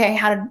 okay,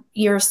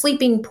 you're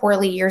sleeping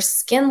poorly, your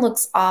skin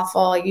looks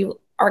awful, you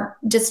are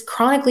just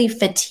chronically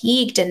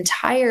fatigued and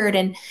tired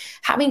and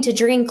having to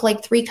drink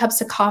like 3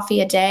 cups of coffee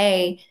a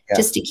day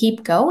just to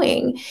keep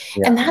going.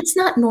 Yeah. And that's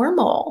not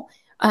normal.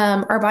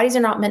 Our bodies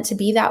are not meant to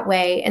be that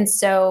way. And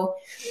so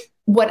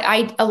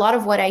a lot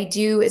of what I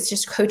do is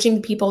just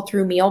coaching people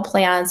through meal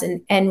plans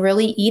and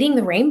really eating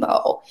the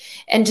rainbow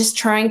and just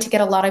trying to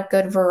get a lot of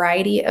good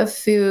variety of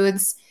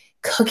foods,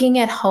 cooking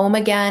at home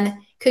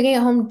again. Cooking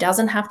at home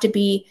doesn't have to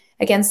be,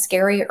 again,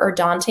 scary or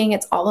daunting.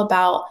 It's all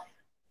about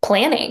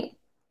planning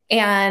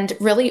and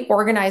really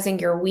organizing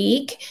your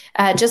week.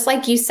 Just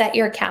like you set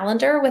your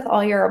calendar with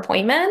all your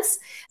appointments,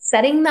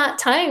 setting that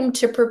time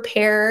to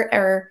prepare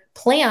or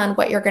plan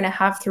what you're going to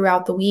have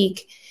throughout the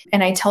week.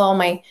 And I tell all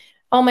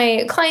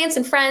my clients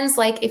and friends,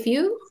 like, if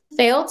you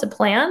fail to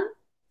plan,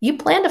 you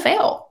plan to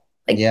fail.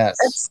 Like, yes,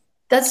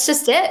 that's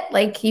just it.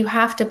 Like, you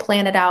have to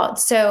plan it out.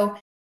 So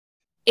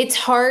it's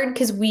hard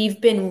because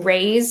we've been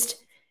raised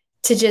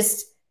to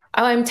just,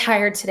 oh, I'm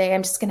tired today,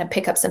 I'm just going to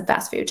pick up some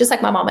fast food, just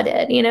like my mama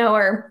did,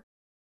 or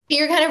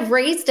you're kind of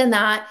raised in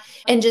that.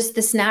 And just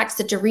the snacks,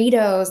 the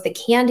Doritos, the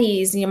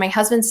candies. My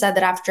husband said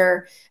that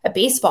after a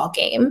baseball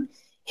game,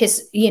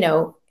 his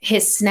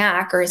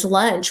snack or his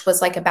lunch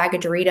was like a bag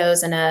of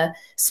Doritos and a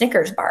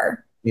Snickers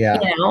bar. Yeah.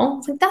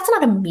 It's like, that's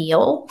not a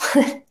meal.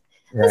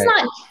 That's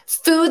not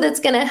food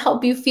that's going to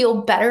help you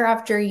feel better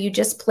after you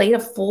just played a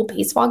full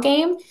baseball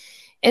game.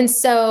 And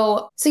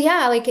so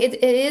yeah, like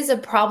it is a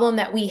problem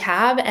that we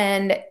have.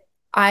 And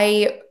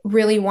I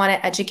really want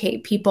to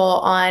educate people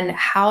on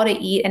how to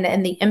eat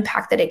and the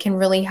impact that it can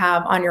really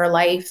have on your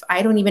life.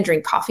 I don't even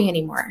drink coffee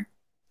anymore.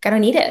 I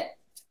don't need it.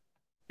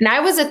 And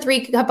I was a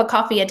 3 cup of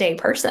coffee a day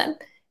person,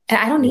 and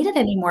I don't need it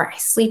anymore. I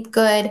sleep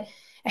good.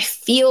 I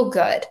feel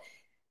good.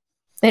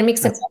 And it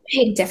makes a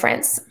big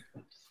difference.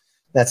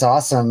 That's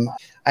awesome.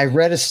 I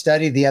read a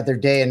study the other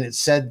day, and it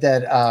said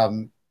that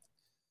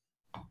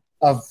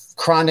of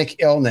chronic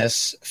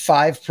illness,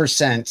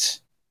 5%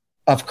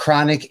 of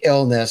chronic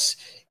illness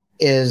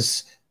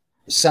is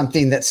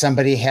something that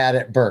somebody had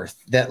at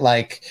birth, that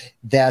like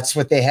that's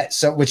what they had.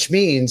 So which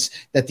means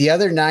that the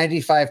other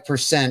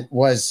 95%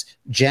 was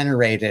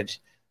generated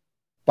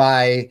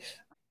by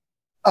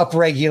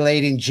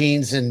upregulating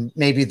genes in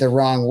maybe the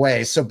wrong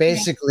way. So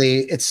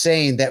basically it's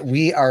saying that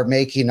we are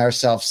making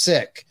ourselves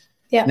sick.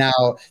 Yeah.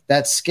 Now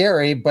that's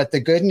scary, but the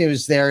good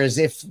news there is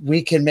if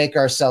we can make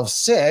ourselves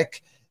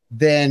sick,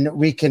 then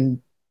we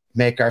can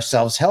make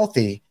ourselves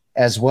healthy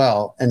as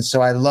well. And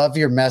so I love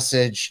your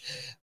message.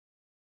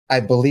 I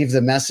believe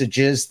the message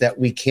is that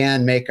we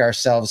can make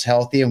ourselves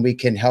healthy and we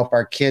can help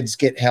our kids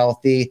get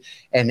healthy.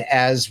 And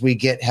as we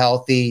get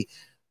healthy,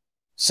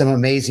 some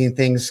amazing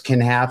things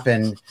can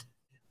happen.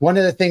 One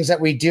of the things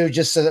that we do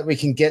just so that we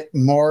can get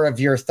more of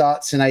your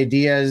thoughts and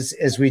ideas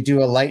is we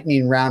do a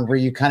lightning round where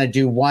you kind of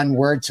do one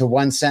word to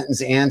one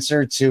sentence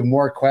answer to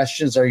more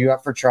questions. Are you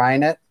up for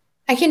trying it?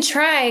 I can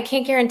try. I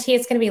can't guarantee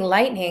it's going to be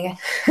lightning.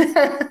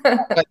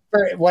 But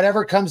for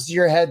whatever comes to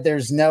your head,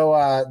 there's no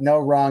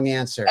wrong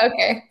answer.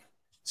 Okay.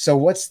 So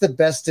what's the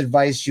best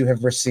advice you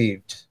have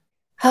received?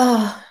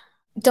 Oh,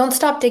 don't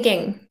stop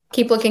digging.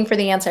 Keep looking for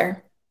the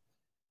answer.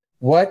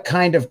 What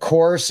kind of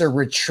course or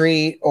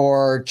retreat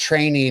or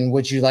training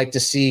would you like to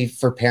see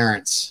for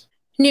parents?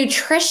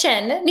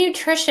 Nutrition.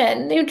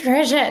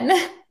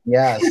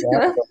 Yes,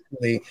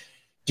 absolutely.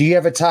 Do you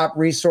have a top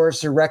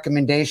resource or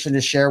recommendation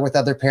to share with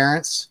other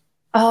parents?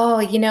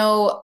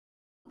 Oh,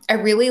 I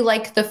really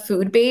like the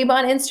Food Babe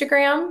on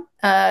Instagram.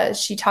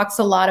 She talks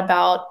a lot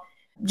about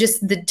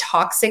just the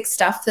toxic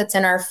stuff that's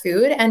in our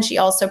food. And she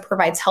also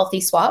provides healthy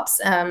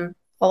swaps, a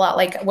lot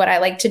like what I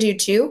like to do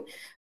too.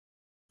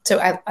 So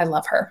I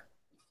love her.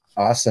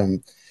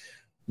 Awesome.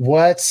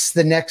 What's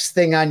the next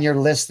thing on your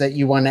list that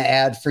you want to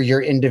add for your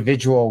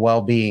individual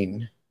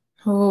well-being?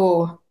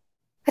 Oh,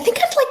 I think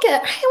I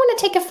want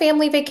to take a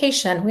family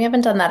vacation. We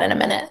haven't done that in a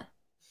minute.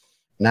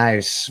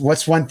 Nice.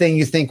 What's one thing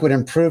you think would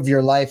improve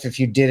your life if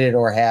you did it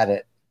or had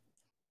it?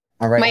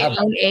 All right. My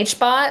own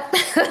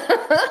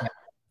HBot.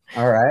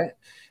 All right.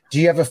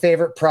 Do you have a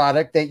favorite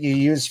product that you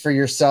use for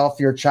yourself,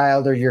 your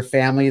child, or your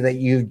family that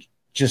you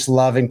just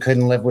love and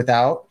couldn't live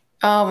without?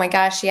 Oh my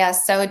gosh,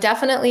 yes. So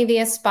definitely the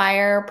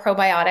Aspire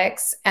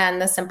probiotics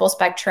and the Simple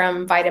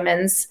Spectrum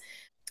vitamins.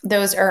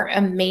 Those are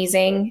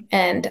amazing.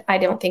 And I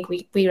don't think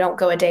we don't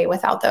go a day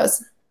without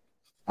those.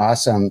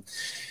 Awesome.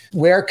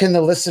 Where can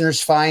the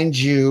listeners find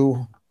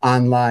you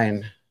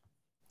online?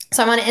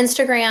 So I'm on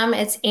Instagram.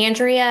 It's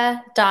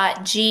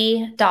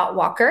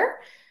andrea.g.walker.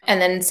 And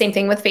then same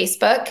thing with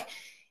Facebook.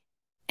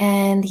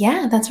 And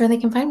yeah, that's where they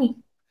can find me.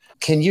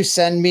 Can you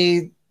send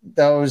me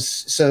those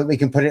so that we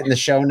can put it in the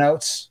show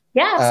notes?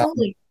 Yeah,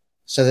 absolutely.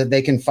 So that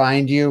they can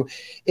find you.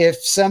 If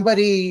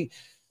somebody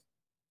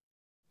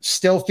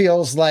still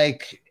feels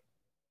like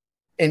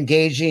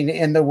engaging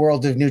in the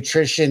world of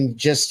nutrition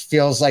just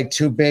feels like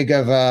too big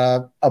of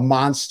a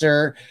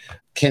monster,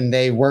 can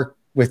they work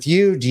with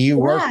you? Do you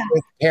work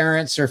with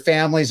parents or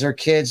families or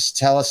kids?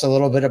 Tell us a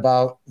little bit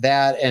about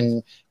that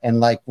and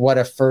like what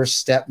a first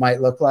step might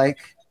look like.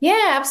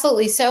 Yeah,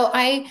 absolutely. So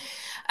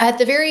at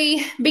the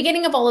very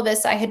beginning of all of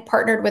this, I had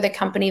partnered with a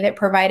company that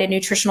provided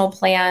nutritional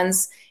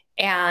plans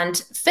and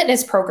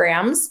fitness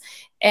programs.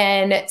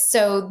 And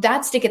so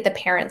that's to get the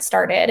parents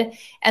started.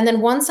 And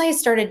then once I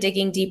started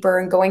digging deeper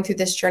and going through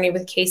this journey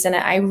with Kaysen,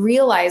 I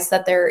realized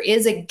that there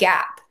is a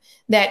gap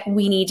that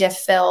we need to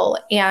fill.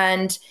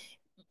 And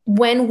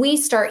when we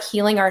start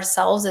healing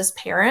ourselves as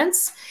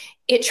parents,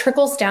 it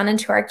trickles down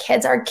into our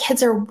kids. Our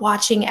kids are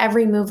watching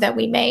every move that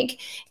we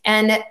make.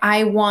 And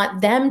I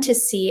want them to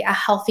see a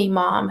healthy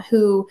mom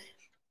who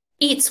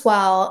eats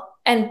well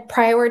and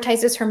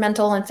prioritizes her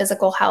mental and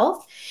physical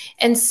health.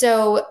 And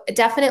so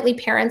definitely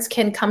parents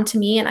can come to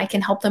me and I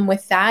can help them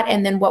with that.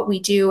 And then what we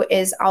do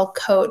is I'll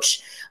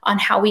coach on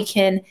how we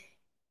can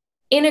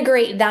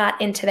integrate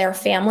that into their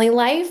family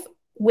life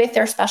with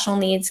their special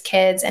needs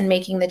kids and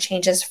making the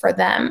changes for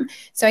them.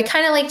 So I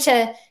kind of like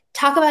to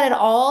talk about it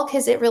all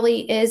because it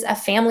really is a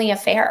family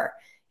affair.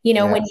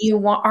 Yes. When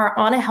you are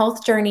on a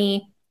health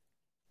journey,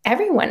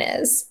 everyone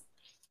is.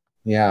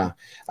 Yeah.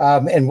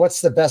 And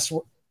what's the best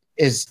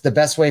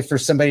way for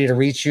somebody to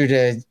reach you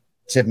to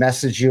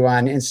message you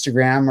on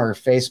Instagram or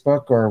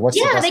Facebook, or what's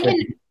the best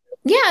way?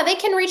 They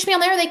can reach me on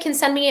there. They can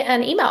send me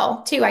an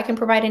email too. I can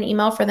provide an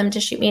email for them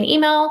to shoot me an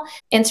email,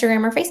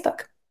 Instagram or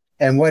Facebook.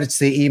 And what's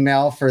the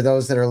email for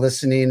those that are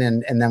listening?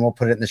 And then we'll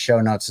put it in the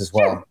show notes as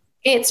well. Sure.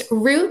 It's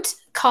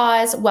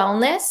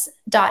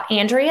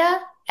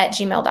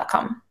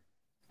rootcausewellness.andrea@gmail.com.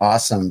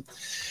 Awesome.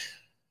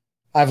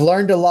 I've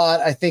learned a lot.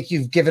 I think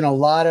you've given a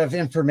lot of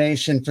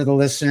information for the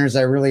listeners.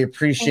 I really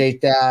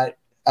appreciate that.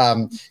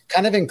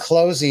 Kind of in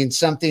closing,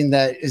 something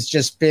that has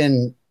just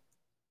been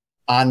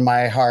on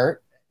my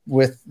heart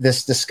with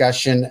this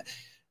discussion.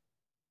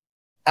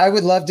 I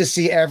would love to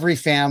see every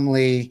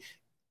family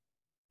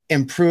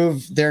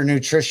improve their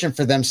nutrition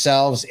for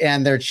themselves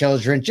and their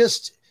children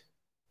just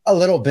a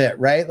little bit,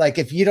 right? Like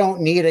if you don't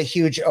need a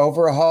huge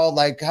overhaul,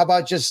 like how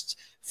about just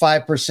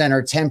 5%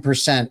 or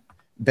 10%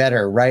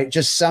 better, right?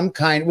 Just some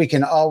kind, we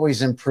can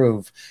always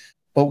improve.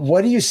 But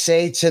what do you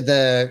say to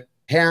the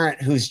parent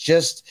who's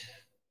just,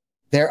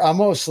 they're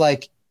almost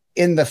like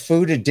in the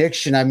food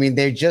addiction? I mean,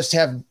 they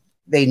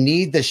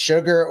need the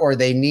sugar or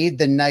they need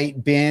the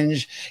night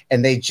binge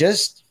and they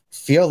just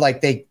feel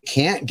like they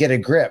can't get a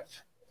grip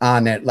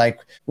on it. Like,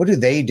 what do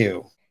they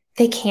do?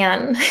 They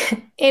can.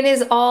 It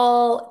is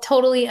all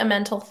totally a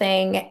mental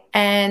thing.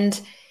 And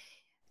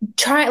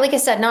like I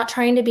said, not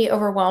trying to be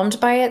overwhelmed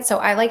by it. So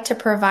I like to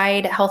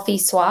provide healthy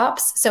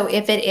swaps. So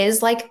if it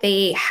is like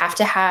they have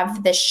to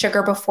have the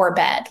sugar before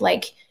bed,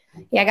 like,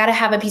 yeah, I got to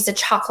have a piece of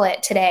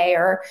chocolate today,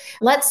 or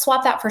let's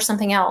swap that for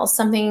something else,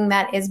 something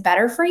that is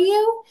better for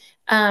you.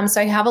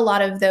 So I have a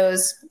lot of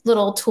those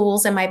little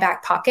tools in my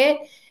back pocket.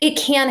 It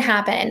can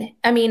happen.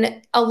 I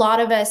mean, a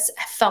lot of us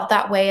felt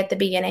that way at the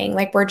beginning.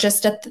 Like we're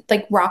just at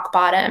like rock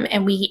bottom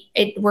and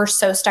we're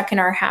so stuck in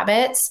our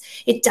habits.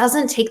 It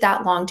doesn't take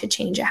that long to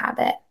change a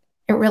habit.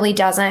 It really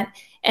doesn't.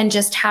 And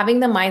just having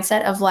the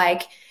mindset of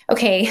like,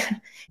 okay,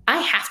 I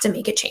have to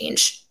make a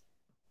change.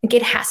 Like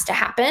it has to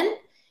happen.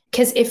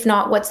 Because if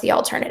not, what's the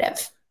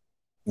alternative?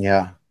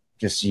 Yeah.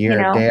 Just day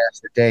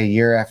after day,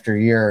 year after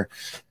year.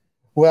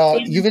 Well,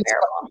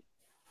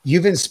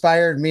 you've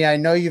inspired me. I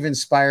know you've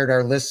inspired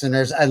our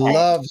listeners. I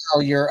love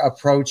how you're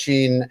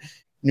approaching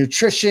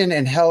nutrition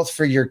and health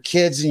for your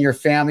kids and your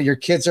family. Your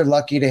kids are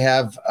lucky to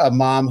have a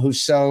mom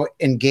who's so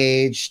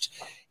engaged.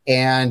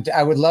 And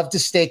I would love to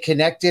stay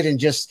connected and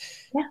just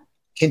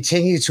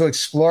continue to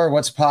explore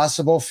what's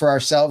possible for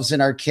ourselves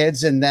and our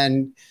kids, and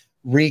then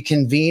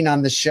reconvene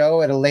on the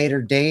show at a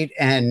later date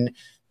and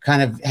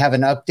kind of have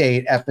an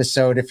update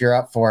episode if you're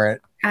up for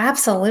it.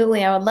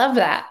 Absolutely. I would love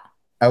that.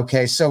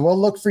 Okay. So we'll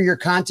look for your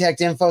contact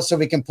info so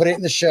we can put it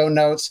in the show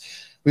notes.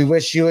 We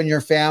wish you and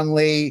your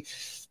family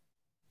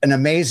an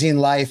amazing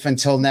life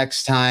until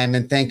next time.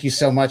 And thank you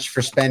so much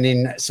for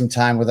spending some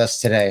time with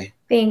us today.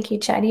 Thank you,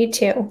 Chad. You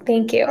too.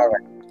 Thank you. All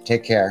right.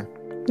 Take care.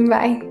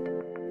 Bye.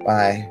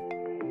 Bye.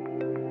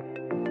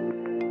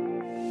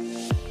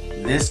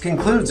 This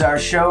concludes our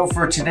show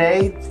for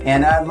today,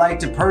 and I'd like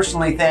to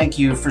personally thank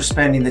you for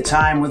spending the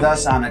time with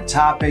us on a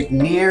topic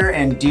near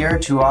and dear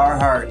to our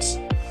hearts.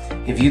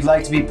 If you'd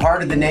like to be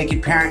part of the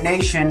Naked Parent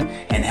Nation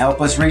and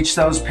help us reach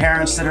those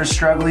parents that are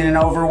struggling and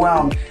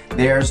overwhelmed,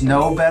 there's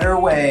no better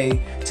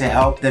way to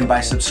help than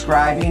by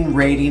subscribing,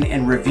 rating,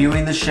 and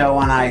reviewing the show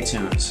on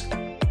iTunes.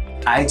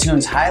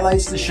 iTunes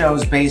highlights the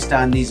shows based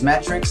on these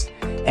metrics,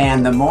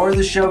 and the more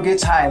the show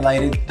gets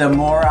highlighted, the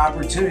more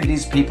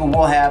opportunities people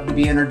will have to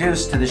be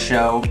introduced to the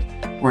show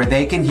where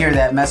they can hear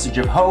that message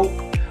of hope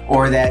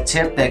or that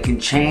tip that can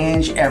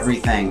change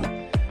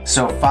everything.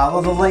 So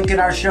follow the link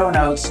in our show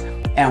notes,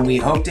 and we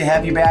hope to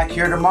have you back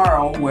here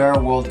tomorrow where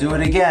we'll do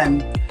it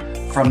again.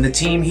 From the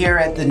team here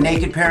at the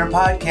Naked Parent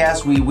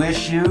Podcast, we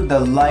wish you the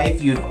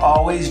life you've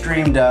always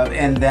dreamed of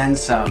and then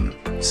some.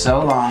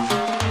 So long.